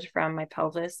disconnected from my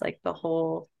pelvis, like the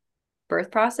whole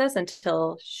birth process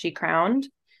until she crowned.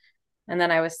 And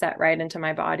then I was set right into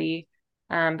my body.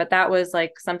 But that was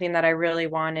like something that I really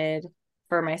wanted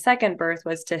for my second birth,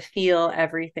 was to feel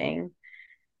everything.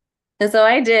 And so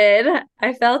I did.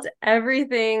 I felt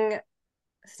everything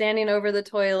standing over the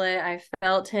toilet. I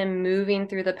felt him moving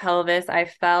through the pelvis. I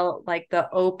felt like the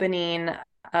opening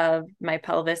of my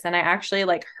pelvis. And I actually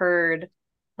like heard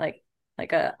like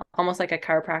a almost like a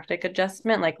chiropractic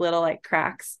adjustment, like little like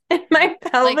cracks in my Like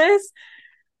pelvis.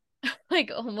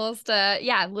 like almost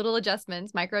yeah, little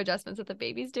adjustments, micro adjustments that the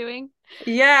baby's doing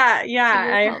Yeah, yeah. in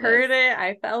your I pelvis. heard it.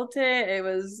 I felt it. It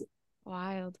was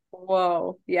Wild.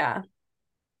 whoa. Yeah.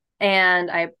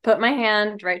 And I put my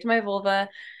hand right to my vulva,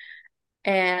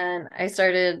 and I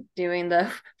started doing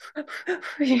the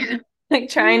like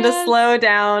trying to Yes. slow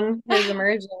down his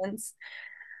emergence,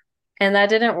 and that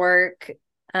didn't work.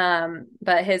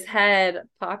 But his head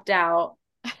popped out,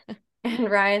 and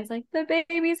Ryan's like, the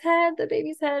baby's head.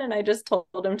 And I just told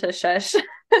him to shush.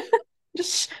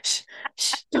 Just shh,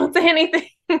 shh, don't say anything.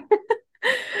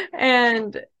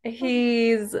 And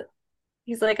he's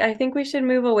like, I think we should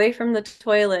move away from the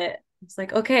toilet. It's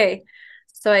like, okay.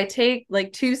 So I take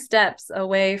like 2 steps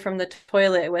away from the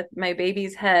toilet with my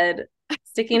baby's head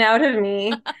sticking out of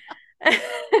me.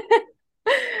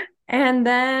 And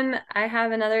then I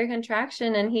have another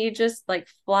contraction, and he just like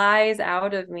flies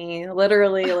out of me,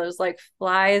 literally, just like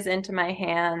flies into my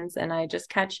hands. And I just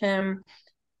catch him.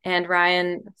 And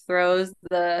Ryan throws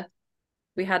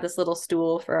we had this little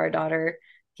stool for our daughter.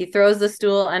 He throws the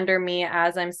stool under me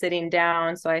as I'm sitting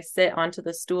down. So I sit onto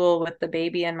the stool with the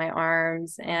baby in my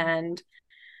arms. And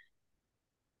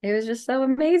it was just so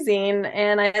amazing.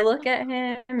 And I look at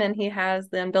him, and he has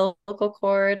the umbilical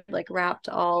cord like wrapped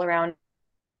all around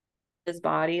his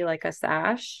body like a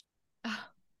sash.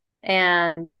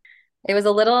 And it was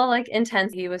a little like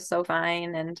intense. He was so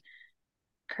fine and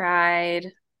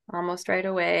cried almost right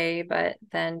away, but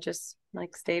then just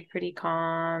like stayed pretty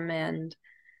calm, and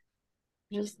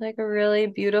just like a really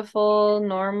beautiful,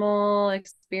 normal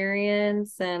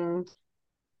experience. And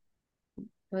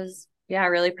was, yeah,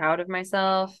 really proud of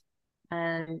myself.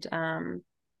 And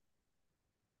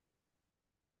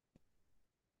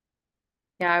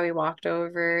yeah, we walked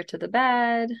over to the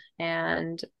bed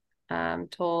and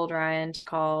told Ryan to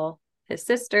call his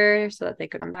sister so that they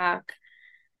could come back.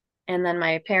 And then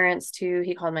my parents too.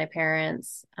 He called my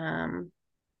parents.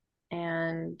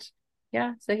 And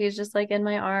yeah, so he's just like in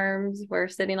my arms. We're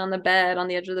sitting on the bed, on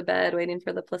the edge of the bed, waiting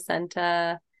for the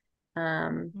placenta.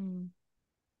 Um, Mm.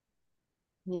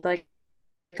 he's like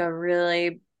a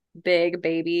really big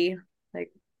baby,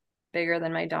 like bigger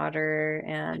than my daughter.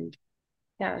 And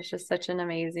yeah, it was just such an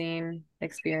amazing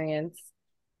experience.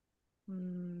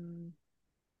 Mm.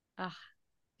 Ah,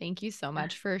 thank you so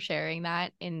much for sharing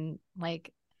that in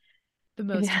like the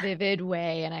most Yeah. vivid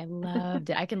way. And I loved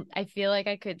it. I feel like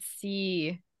I could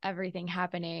see everything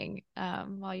happening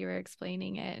while you were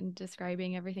explaining it and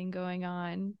describing everything going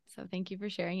on. So thank you for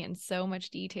sharing it in so much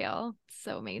detail.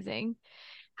 So amazing.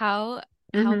 How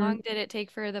hmm long did it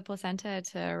take for the placenta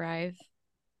to arrive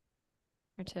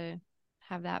or to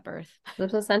have that birth? The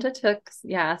placenta took,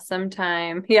 yeah, some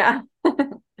time. Yeah.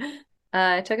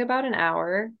 It took about an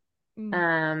hour. Mm.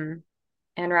 Um,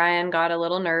 and Ryan got a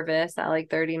little nervous at like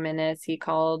 30 minutes. He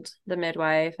called the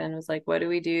midwife and was like, "What do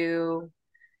we do?"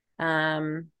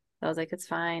 I was like, "It's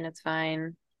fine, it's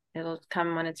fine. It'll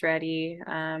come when it's ready."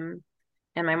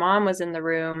 And my mom was in the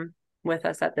room with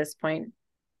us at this point.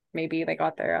 Maybe they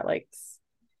got there at like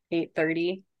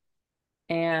 8:30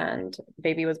 and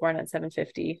baby was born at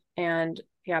 7:50. And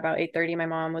yeah, about 8:30 my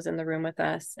mom was in the room with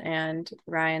us and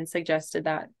Ryan suggested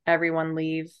that everyone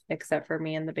leave except for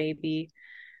me and the baby.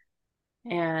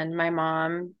 And my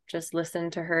mom just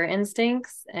listened to her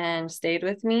instincts and stayed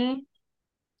with me.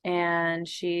 And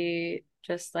she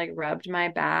just like rubbed my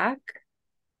back.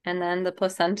 And then the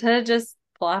placenta just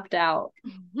plopped out.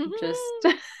 Just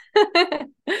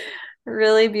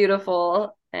really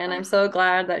beautiful. And I'm so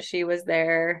glad that she was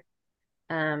there.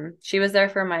 She was there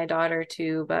for my daughter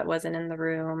too, but wasn't in the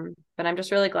room. But I'm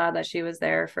just really glad that she was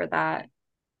there for that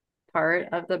part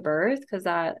of the birth because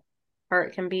that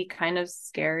part can be kind of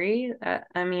scary.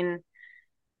 I mean,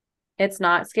 it's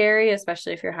not scary,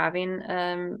 especially if you're having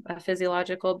a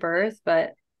physiological birth,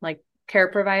 but like care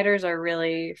providers are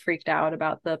really freaked out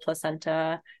about the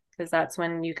placenta because that's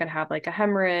when you can have like a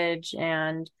hemorrhage.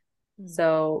 And Mm.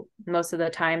 so most of the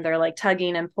time they're like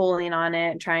tugging and pulling on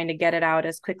it and trying to get it out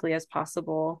as quickly as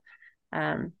possible.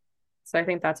 Um, so I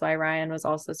think that's why Ryan was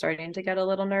also starting to get a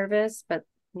little nervous. But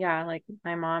yeah, like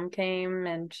my mom came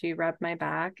and she rubbed my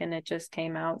back and it just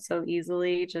came out so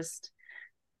easily. Just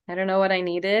I don't know what I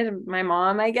needed. My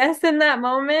mom, I guess, in that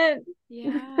moment.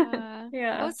 Yeah.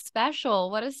 How Yeah.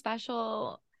 special. What a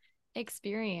special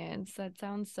experience. That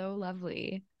sounds so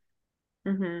lovely.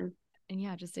 hmm And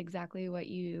yeah, just exactly what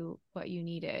you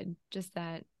needed. Just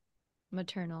that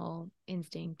maternal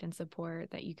instinct and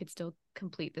support that you could still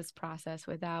complete this process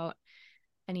without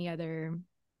any other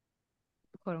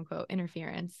quote unquote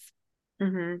interference,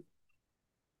 hmm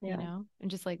Yeah.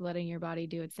 and just like letting your body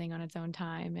do its thing on its own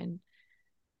time. And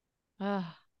uh,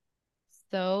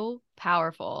 so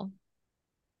powerful.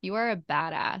 You are a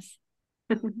badass.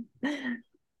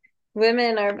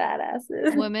 Women are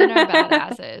badasses. Women are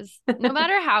badasses. No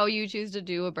matter how you choose to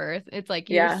do a birth, it's like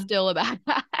you're Yeah. still a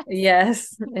badass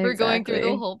Yes, for going through the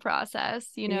exactly. whole process.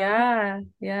 Yeah. Yeah.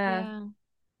 Yeah.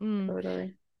 Mm.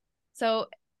 Totally. So,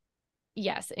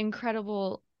 yes,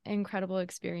 incredible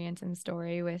experience and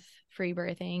story with free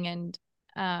birthing. And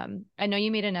I know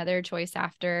you made another choice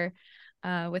after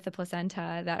with the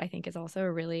placenta that I think is also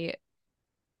a really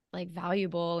like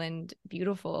valuable and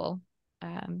beautiful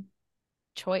um,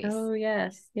 choice. Oh,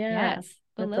 yes. Yeah. Yes,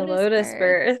 the With the lotus lotus birth.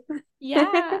 birth.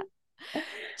 Yeah.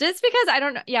 Just because I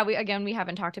don't know. Yeah, we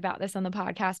haven't talked about this on the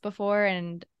podcast before,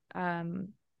 and um,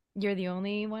 you're the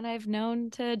only one I've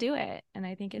known to do it. And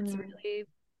I think it's Mm-hmm. really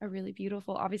a really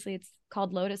beautiful, obviously it's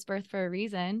called lotus birth for a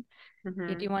reason.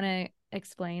 Do you want to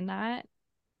explain that?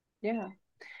 Yeah.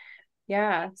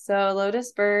 Yeah. So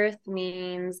lotus birth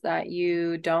means that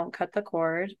you don't cut the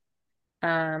cord.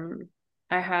 Um,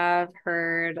 I have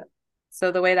heard,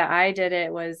 so the way that I did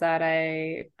it was that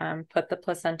I put the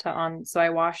placenta on. So I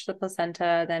washed the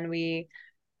placenta, then we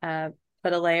uh,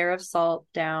 put a layer of salt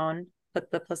down,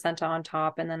 put the placenta on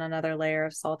top, and then another layer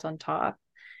of salt on top.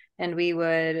 And we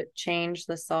would change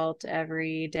the salt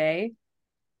every day.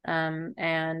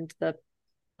 And the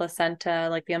placenta,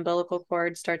 like the umbilical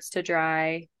cord, starts to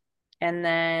dry, and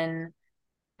then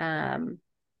um,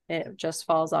 it just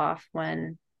falls off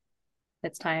when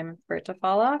it's time for it to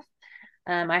fall off.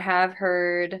 I have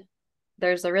heard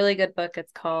there's a really good book.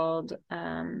 It's called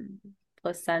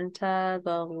Placenta,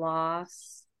 the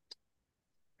Lost,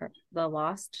 the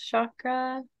lost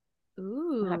chakra.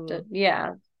 I'll have to, Ooh.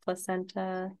 yeah,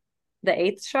 placenta, the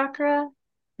eighth chakra.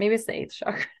 Maybe it's the eighth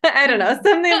chakra. I don't know.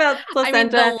 Something about I mean,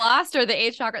 the placenta. lost or the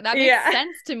eighth chakra, that makes Yeah.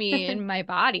 sense to me in my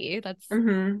body. That's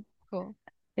hmm cool.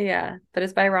 Yeah. But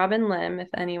it's by Robin Lim, if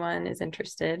anyone is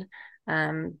interested.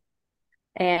 Um,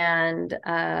 and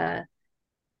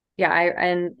yeah,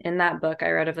 and in that book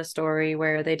I read of a story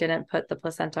where they didn't put the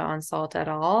placenta on salt at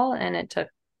all, and it took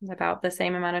about the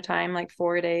same amount of time, like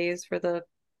 4 days, for the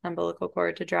umbilical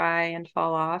cord to dry and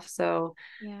fall off. So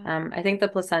Yeah. I think the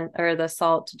placenta or the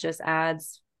salt just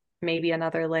adds maybe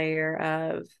another layer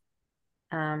of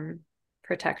um,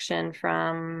 protection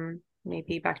from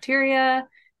maybe bacteria.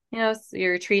 So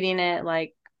you're treating it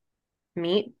like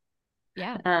meat.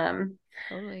 Yeah, Um,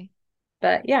 totally.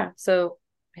 but yeah, so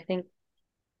I think,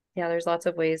 yeah, there's lots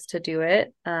of ways to do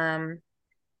it. And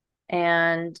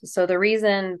so the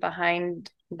reason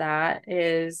behind that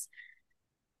is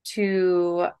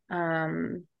to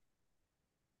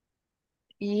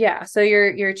yeah, so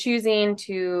you're choosing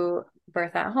to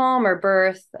birth at home or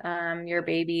birth your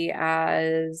baby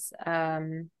as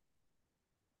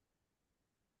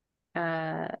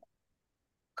uh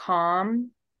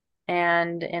calm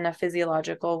and in a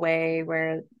physiological way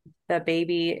where the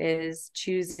baby is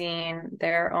choosing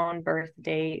their own birth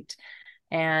date,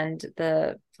 and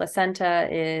the placenta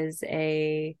is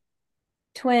a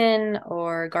twin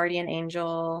or guardian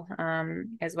angel,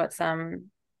 is what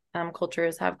some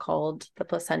cultures have called the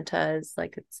placenta. Is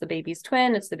like it's the baby's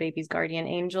twin, it's the baby's guardian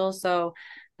angel. So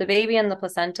the baby and the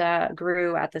placenta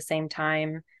grew at the same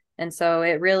time, and so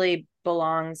it really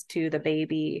belongs to the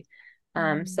baby.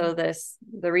 Mm. So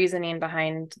the reasoning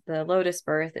behind the lotus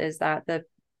birth is that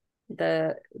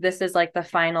this is like the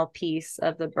final piece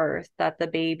of the birth, that the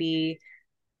baby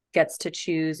gets to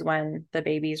choose when the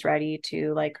baby's ready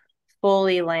to like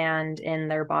fully land in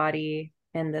their body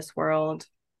in this world.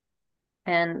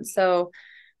 And so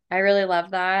I really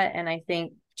love that. And I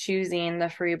think choosing the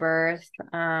free birth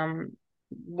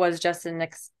was just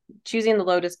choosing the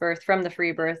lotus birth from the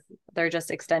free birth. They're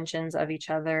just extensions of each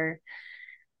other.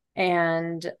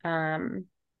 And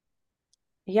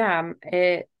yeah,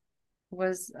 it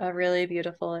was a really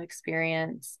beautiful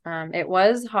experience. It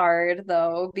was hard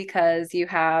though, because you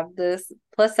have this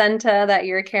placenta that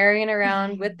you're carrying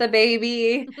around with the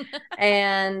baby.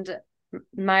 And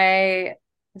my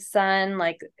son,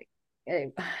 like,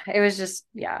 it was just,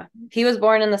 yeah, he was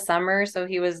born in the summer, so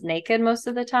he was naked most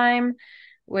of the time,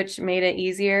 which made it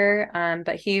easier.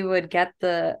 But he would get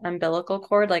the umbilical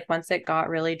cord, like once it got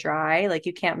really dry, like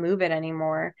you can't move it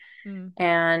anymore, Mm.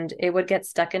 and it would get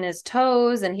stuck in his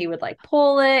toes, and he would like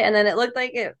pull it, and then it looked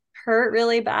like it hurt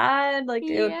really bad, like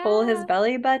it would pull his Yeah.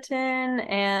 belly button.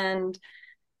 And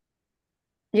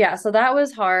yeah, so that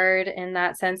was hard in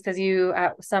that sense, because you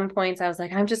at some points I was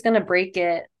like, I'm just gonna break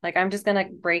it, like I'm just gonna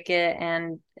break it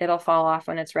and it'll fall off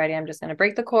when it's ready. I'm just gonna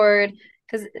break the cord,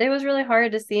 because it was really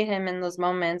hard to see him in those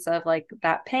moments of like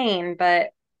that pain. But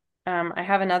I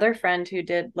have another friend who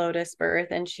did lotus birth,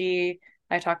 and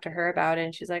I talked to her about it,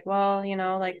 and she's like, well,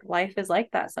 like life is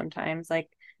like that sometimes. Like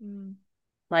Mm.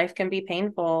 life can be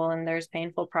painful and there's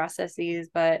painful processes,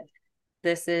 but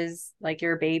this is like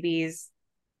your baby's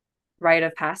rite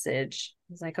of passage.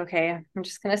 It's like, okay, I'm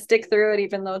just gonna stick through it,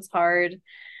 even though it's hard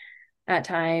at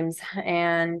times.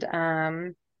 And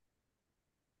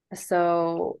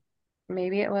so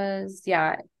maybe it was,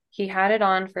 yeah, he had it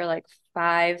on for like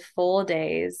 5 full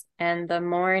days. And the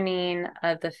morning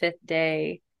of the fifth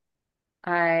day,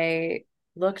 I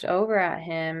looked over at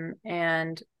him,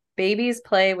 and babies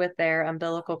play with their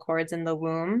umbilical cords in the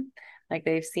womb. Like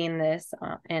they've seen this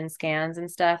in scans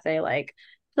and stuff. They like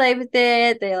play with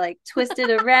it, they like twist it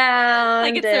Like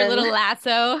around, it's their and little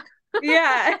lasso.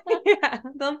 yeah, yeah,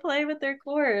 they'll play with their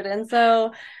cord. And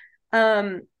so,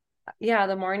 um, yeah,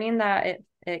 the morning that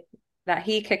that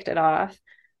he kicked it off,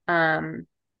 um,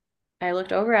 I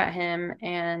looked over at him,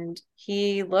 and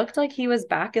he looked like he was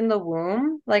back in the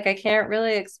womb. Like I can't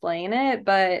really explain it,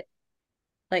 but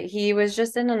like he was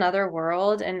just in another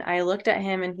world. And I looked at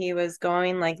him, and he was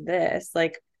going like this,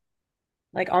 like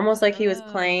almost like he was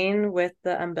Oh, playing with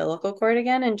the umbilical cord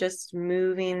again, and just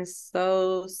moving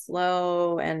so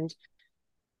slow. And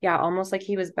yeah, almost like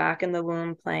he was back in the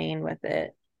womb playing with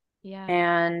it. yeah.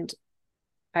 And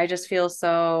I just feel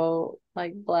so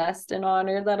like blessed and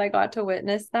honored that I got to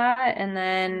witness that. And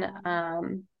then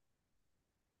Oh.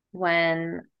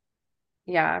 when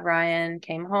yeah, Ryan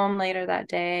came home later that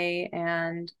day,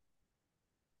 and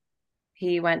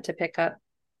he went to pick up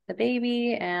the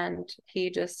baby, and he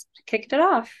just kicked it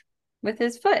off with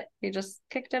his foot. He just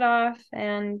kicked it off,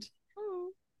 and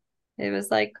Oh. it was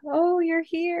like, oh, you're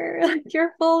here. Like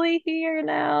you're fully here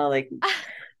now. Like,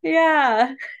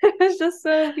 yeah, it was just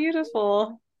so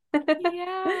beautiful.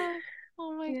 Yeah.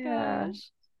 Oh my Yeah. gosh.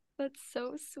 That's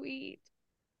so sweet.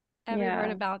 Every word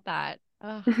Yeah. about that.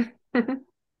 Ugh.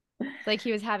 It's like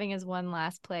he was having his one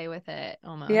last play with it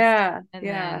almost. Yeah. And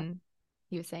Yeah. then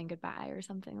he was saying goodbye or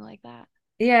something like that.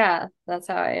 Yeah. That's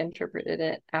how I interpreted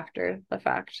it after the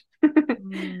fact.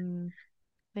 Mm,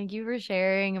 thank you for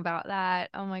sharing about that.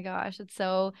 Oh my gosh. It's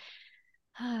so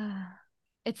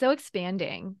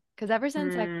expanding because ever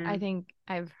since I Mm, think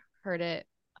I've heard it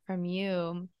from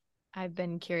you, I've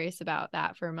been curious about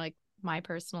that for like my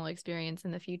personal experience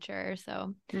in the future.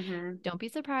 So hmm. don't be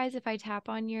surprised if I tap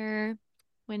on your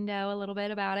window a little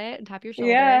bit about it and tap your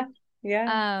shoulder. Yeah. Yeah,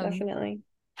 Um, definitely.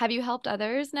 have you helped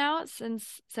others now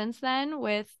since then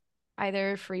with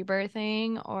either free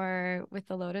birthing or with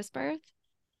the lotus birth?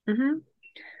 Hmm.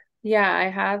 Yeah, I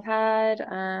have had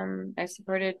I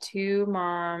supported two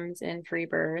moms in free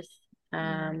birth. Mm,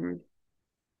 Um,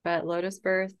 but lotus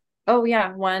birth. Oh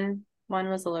yeah, one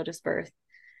was a lotus birth.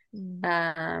 mm,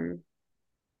 Um,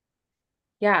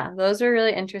 yeah, those are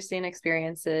really interesting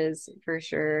experiences for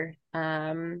sure.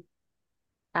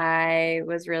 I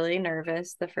was really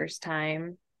nervous the first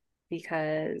time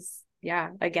because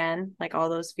yeah, again, like all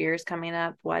those fears coming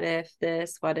up, what if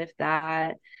this, what if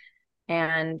that?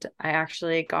 And I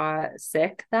actually got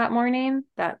sick that morning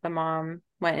that the mom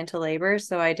went into labor.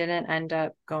 So I didn't end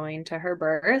up going to her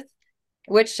birth,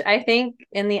 which I think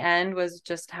in the end was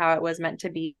just how it was meant to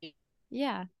be.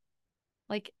 yeah.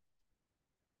 Like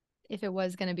if it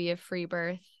was going to be a free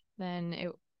birth, then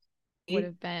it would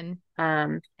have been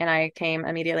And I came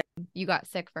immediately. you got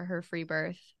sick for her free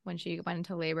birth when she went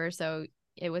into labor, so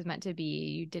it was meant to be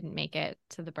you didn't make it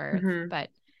to the birth. Hmm. But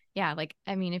yeah, like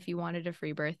I mean, if you wanted a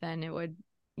free birth, then it would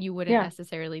you wouldn't Yeah,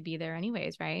 necessarily be there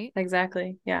anyways, right?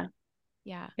 exactly. Yeah.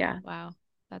 Yeah. Yeah. Wow.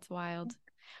 That's wild.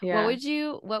 Yeah.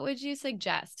 What would you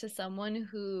suggest to someone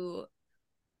who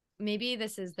maybe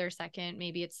this is their second,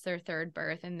 maybe it's their third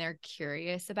birth and they're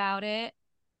curious about it?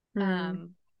 Mm. Um,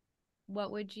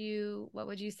 what would you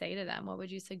say to them? What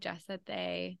would you suggest that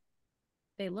they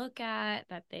look at,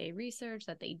 that they research,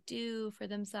 that they do for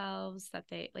themselves, that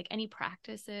they like any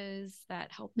practices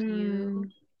that helped you?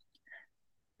 Mm.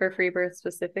 For free birth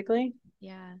specifically?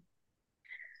 Yeah.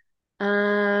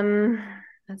 Um,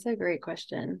 that's a great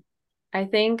question. I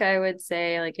think I would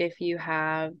say like if you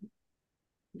have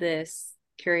this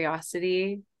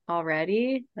curiosity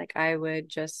already, like I would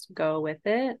just go with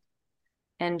it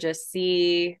and just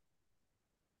see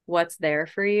what's there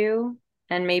for you.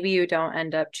 And maybe you don't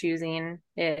end up choosing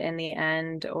it in the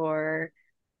end or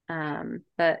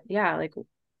but yeah, like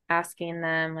asking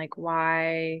them like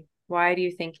why do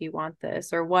you think you want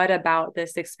this? Or what about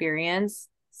this experience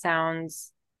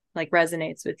sounds like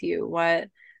resonates with you? What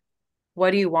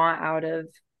do you want out of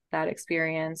that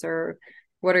experience? Or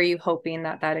what are you hoping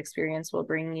that that experience will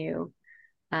bring you?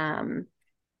 Um,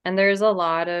 and there's a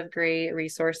lot of great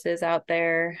resources out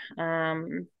there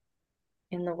in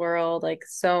the world, like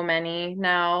so many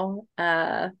now.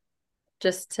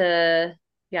 Just to,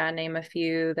 yeah, name a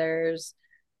few, there's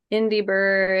Indie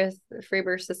Birth, Free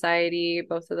Birth Society,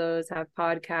 both of those have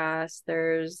podcasts.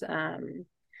 There's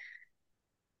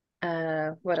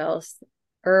what else?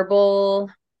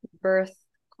 Herbal birth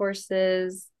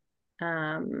courses.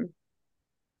 Um,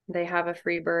 they have a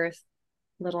free birth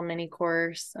little mini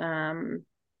course.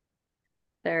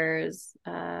 There's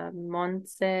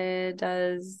Monse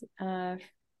does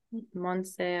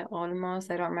Monse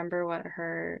Olmos. I don't remember what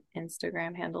her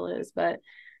Instagram handle is, but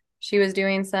she was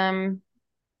doing some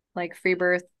like free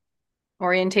birth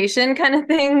orientation kind of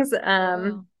things.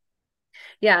 Cool.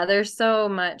 Yeah, there's so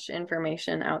much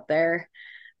information out there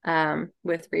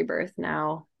with rebirth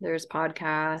now. There's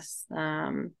podcasts,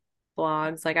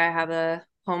 blogs. Like I have a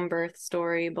home birth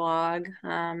story blog.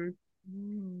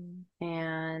 Mm.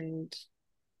 And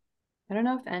I don't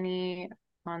know if any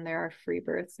on there are free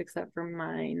births except for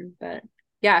mine, but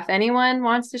yeah, if anyone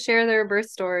wants to share their birth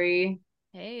story,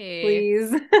 Hey,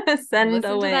 please send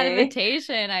listen to that away.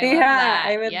 invitation. I love Yeah, that.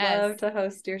 I would Yes. love to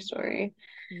host your story.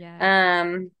 Yes.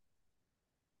 Um,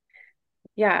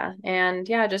 yeah, and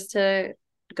yeah, just to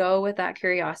go with that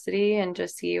curiosity and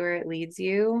just see where it leads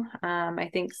you. I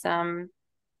think some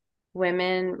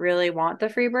women really want the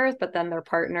free birth, but then their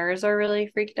partners are really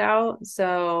freaked out.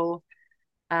 So,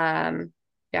 um,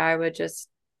 yeah, I would just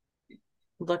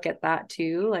look at that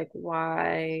too. Like,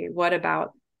 what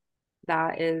about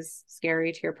that is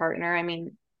scary to your partner? I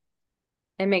mean,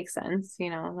 it makes sense,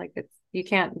 like you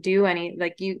can't do any,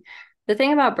 like the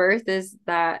thing about birth is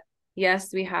that,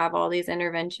 yes, we have all these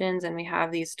interventions and we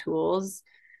have these tools.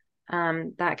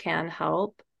 that can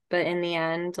help. But in the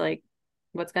end, like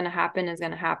what's going to happen is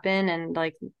going to happen. And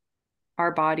like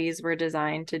our bodies were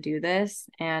designed to do this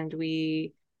and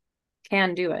we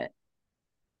can do it.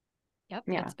 Yep,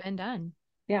 Yeah. it's been done.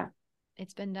 Yeah.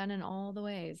 It's been done in all the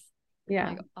ways. Yeah.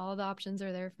 Like all the options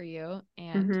are there for you.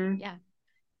 And Mm-hmm. yeah,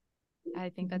 I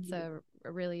think that's a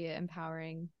really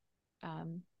empowering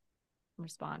um,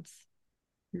 response.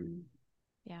 Mm-hmm.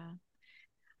 Yeah.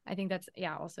 I think that's,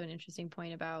 yeah, also an interesting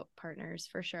point about partners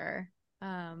for sure.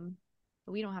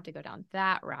 But we don't have to go down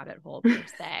that rabbit hole per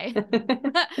se.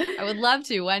 I would love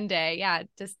to one day. Yeah.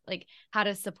 Just like how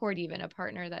to support even a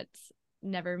partner that's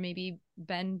never maybe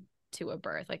been to a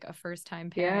birth, like a first time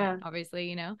parent, Yeah.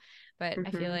 obviously, but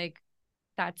I feel Mm-hmm. like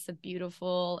that's a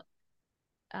beautiful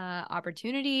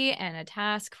opportunity and a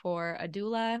task for a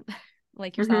doula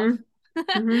like yourself. Mm-hmm.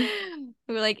 Mm-hmm.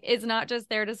 Who like is not just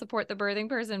there to support the birthing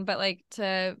person, but like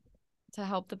to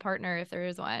help the partner if there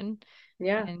is one,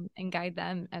 Yeah, and guide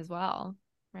them as well,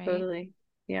 right? totally.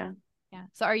 Yeah. Yeah.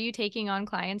 So are you taking on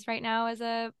clients right now as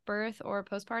a birth or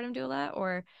postpartum doula,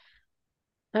 or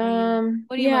what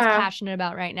are you most Yeah. passionate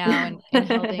about right now in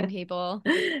helping people?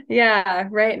 Yeah,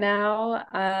 right now,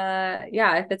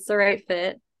 yeah, if it's the right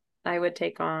fit, I would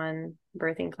take on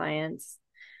birthing clients.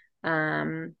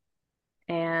 Um,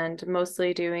 and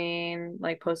mostly doing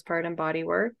like postpartum body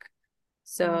work. Mhm.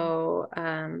 So,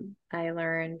 I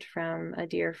learned from a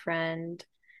dear friend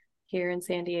here in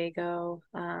San Diego,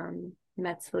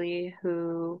 Metzley,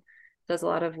 who does a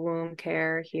lot of womb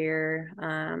care here.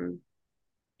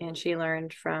 And she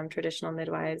learned from traditional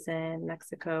midwives in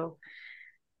Mexico,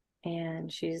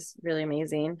 and she's really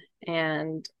amazing.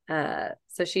 And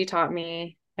so she taught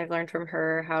me, I've learned from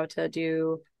her how to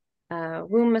do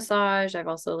womb massage. I've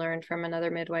also learned from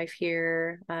another midwife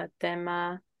here,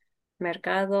 Tema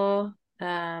Mercado,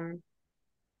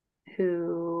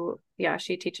 who, yeah,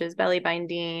 she teaches belly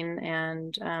binding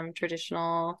and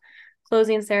traditional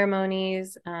closing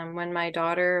ceremonies. When my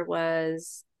daughter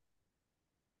was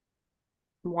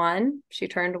one, she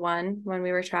turned one when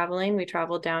we were traveling. We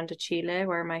traveled down to Chile,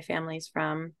 where my family's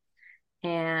from,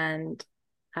 and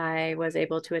I was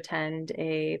able to attend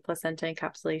a placenta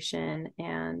encapsulation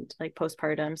and like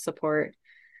postpartum support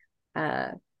uh,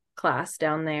 class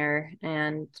down there.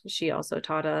 And she also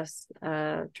taught us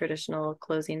traditional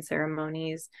closing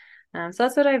ceremonies. So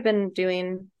that's what I've been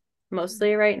doing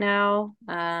mostly right now.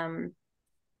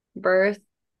 Birth,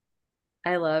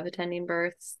 I love attending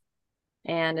births,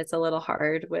 and it's a little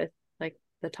hard with like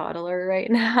the toddler right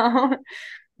now.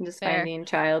 I'm just Fair. finding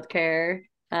childcare.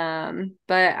 But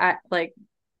I like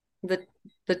the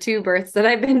the two births that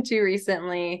I've been to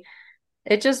recently,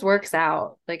 it just works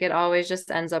out. Like it always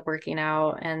just ends up working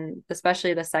out. And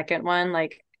especially the second one,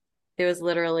 like it was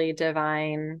literally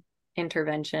divine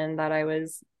intervention that I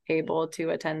was able to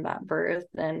attend that birth.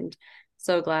 And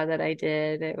so glad that I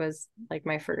did. It was like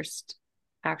my first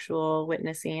actual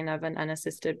witnessing of an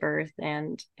unassisted birth.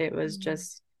 And it was Mm.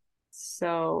 just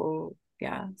so,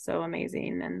 yeah, so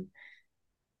amazing.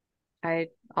 And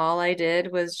all I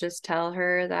did was just tell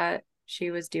her that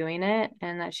she was doing it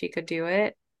and that she could do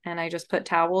it. And I just put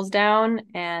towels down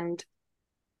and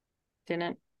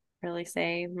didn't really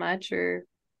say much or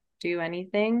do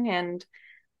anything. And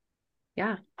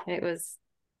yeah, it was,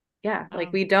 yeah, like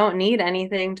Oh, we don't need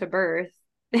anything to birth,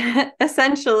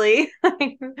 essentially.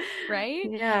 right?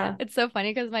 Yeah. It's so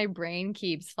funny because my brain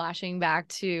keeps flashing back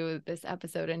to this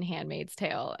episode in Handmaid's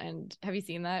Tale. And have you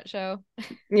seen that show?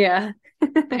 Yeah.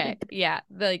 Okay, yeah,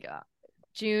 like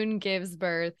June gives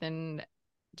birth, and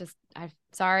just I'm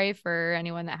sorry for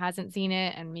anyone that hasn't seen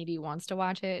it and maybe wants to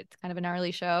watch it. It's kind of a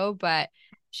gnarly show, but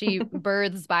she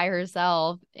births by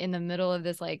herself in the middle of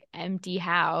this like empty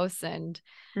house, and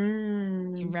you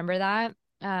Mm. remember that?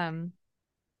 Um,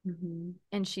 Mm-hmm.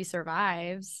 and she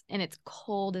survives, and it's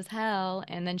cold as hell,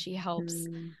 and then she helps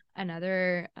Mm.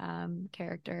 another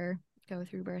character go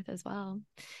through birth as well.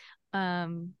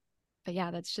 Um, but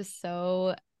yeah, that's just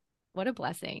so what a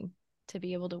blessing to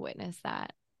be able to witness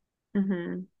that.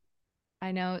 Mm-hmm.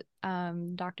 I know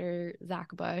Dr. Zach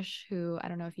Bush, who I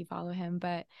don't know if you follow him,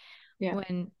 but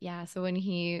Yeah. so when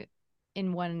he,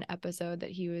 in one episode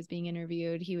that he was being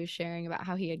interviewed, he was sharing about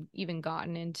how he had even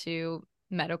gotten into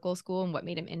medical school and what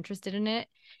made him interested in it.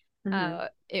 Mm-hmm.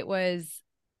 It was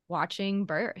watching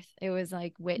birth. It was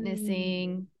like Mm.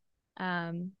 witnessing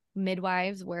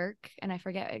midwives work, and I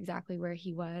forget exactly where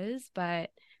he was, but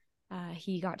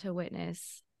he got to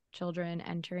witness children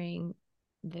entering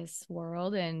this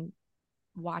world, and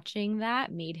watching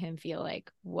that made him feel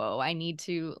like, whoa, I need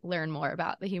to learn more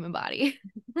about the human body.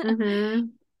 Mm-hmm.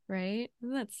 Right?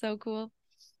 That's so cool.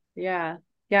 Yeah.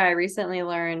 Yeah, I recently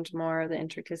learned more of the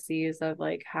intricacies of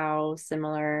like how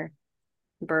similar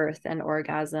birth and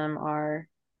orgasm are.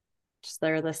 Just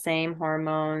they're the same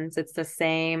hormones. It's the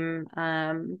same,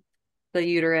 the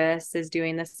uterus is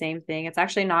doing the same thing. It's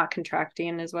actually not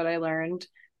contracting, is what I learned.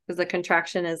 Because the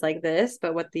contraction is like this,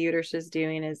 but what the uterus is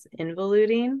doing is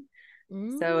involuting.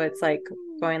 So it's like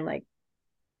Mm. going like,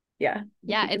 yeah.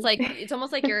 Yeah, it's like it's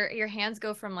almost like your hands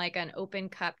go from like an open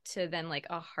cup to then like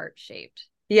a heart shaped.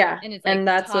 Yeah. And it's like And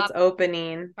the that's what's top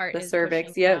opening part the is pushing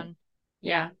cervix. Yep. down.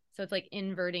 Yeah. Yeah. So it's like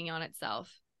inverting on itself.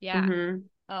 Yeah. Mm-hmm.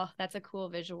 Oh, that's a cool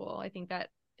visual. I think that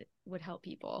would help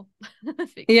people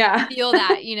Yeah. feel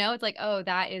that, you know, it's like, oh,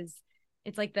 that is,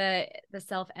 it's like the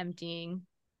self emptying,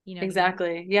 you know what I mean?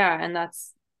 Exactly. Yeah. And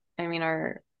that's, I mean,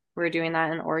 we're doing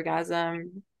that in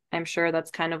orgasm. I'm sure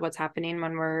that's kind of what's happening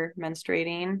when we're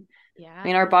menstruating. I Yeah.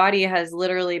 mean, our body has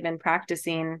literally been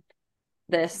practicing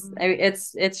this. Mm.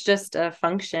 It's just a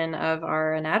function of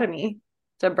our anatomy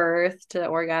to birth, to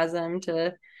orgasm,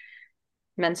 to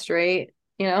menstruate,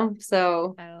 you know?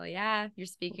 So, Oh yeah, you're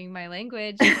speaking my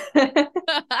language.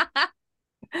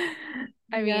 I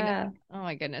mean, yeah. oh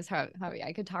my goodness, how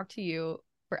I could talk to you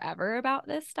forever about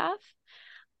this stuff.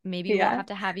 Maybe we'll Yeah. have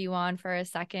to have you on for a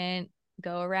second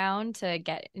go around to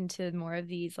get into more of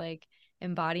these like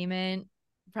embodiment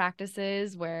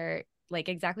practices where like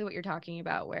exactly what you're talking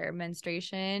about, where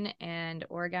menstruation and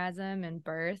orgasm and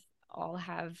birth all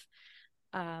have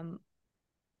um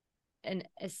an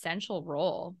essential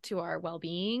role to our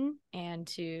well-being and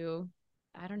to,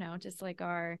 I don't know, just like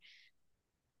our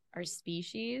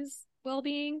species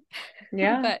well-being.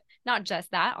 Yeah. But not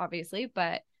just that, obviously,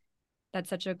 but that's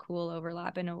such a cool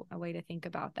overlap and a way to think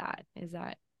about that is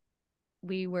that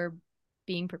we were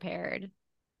being prepared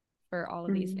for all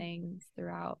of these Mm-hmm. things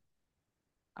throughout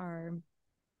our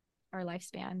our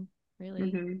lifespan,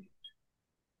 really.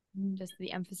 Mm-hmm. Just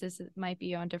the emphasis might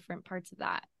be on different parts of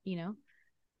that, you know,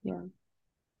 Yeah.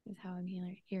 is how I'm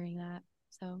hearing that.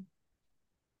 So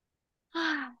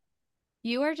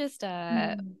you are just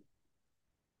a Mm.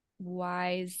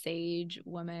 wise sage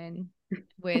woman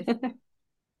with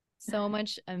so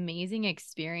much amazing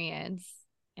experience.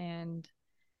 And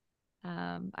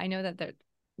I know that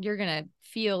you're going to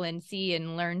feel and see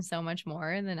and learn so much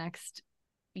more in the next,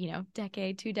 you know,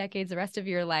 decade, 2 decades, the rest of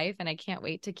your life. And I can't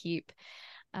wait to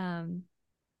um,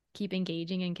 keep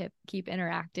engaging and keep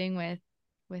interacting with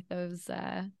those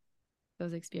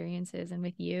experiences and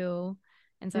with you.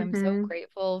 And so I'm so Mm-hmm.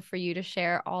 grateful for you to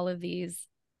share all of these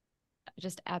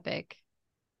just epic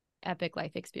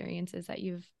life experiences that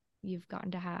you've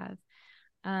gotten to have.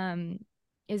 Um,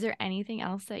 is there anything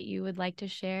else that you would like to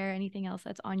share? Anything else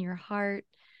that's on your heart?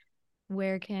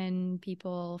 Where can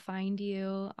people find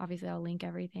you? Obviously, I'll link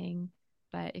everything,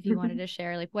 but if you wanted to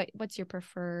share, like what's your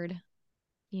preferred,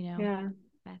 you know, Yeah,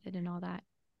 method and all that.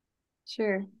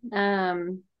 sure.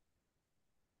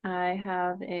 I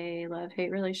have a love-hate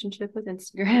relationship with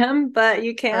Instagram, but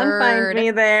you can find Bird.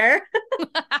 me there.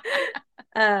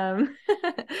 Um,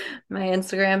 my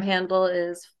Instagram handle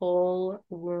is full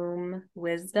womb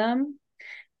wisdom,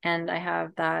 and I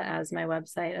have that as my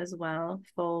website as well,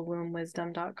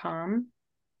 fullwombwisdom.com.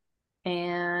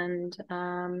 And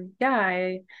yeah,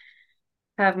 I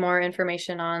have more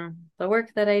information on the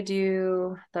work that I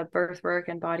do, the birth work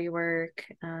and body work.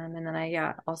 And then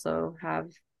yeah, also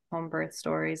have home birth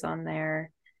stories on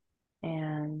there.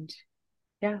 And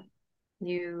yeah,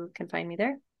 you can find me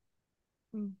there.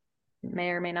 Mm. May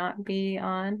or may not be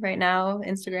on right now.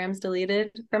 Instagram's deleted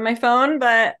from my phone,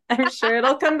 but I'm sure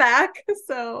it'll come back.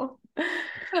 So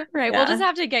Right. We'll just yeah.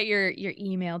 have to get your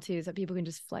email too so people can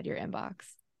just flood your inbox.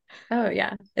 Oh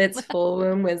yeah. It's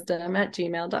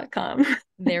fullwombwisdom@gmail.com.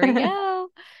 There we go.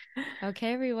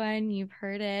 Okay, everyone, you've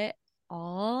heard it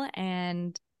all.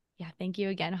 And yeah, thank you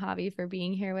again, Javi, for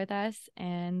being here with us.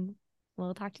 And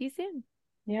we'll talk to you soon.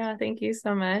 Yeah, thank you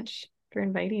so much for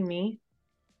inviting me.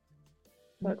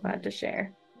 So glad to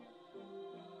share.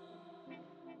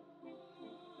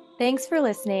 Thanks for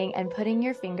listening and putting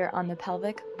your finger on the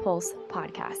Pelvic Pulse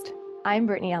podcast. I'm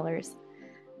Brittany Ellers.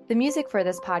 The music for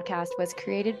this podcast was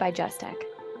created by Justech.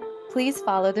 Please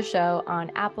follow the show on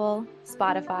Apple,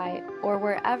 Spotify, or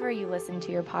wherever you listen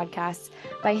to your podcasts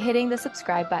by hitting the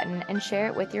subscribe button and share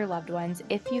it with your loved ones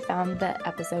if you found the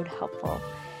episode helpful.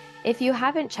 If you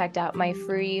haven't checked out my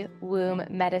free womb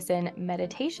medicine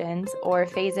meditations or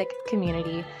phasic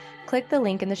community, click the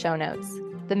link in the show notes.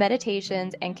 The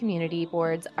meditations and community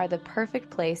boards are the perfect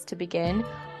place to begin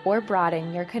or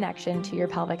broaden your connection to your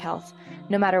pelvic health,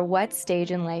 no matter what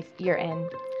stage in life you're in.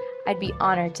 I'd be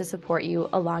honored to support you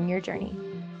along your journey.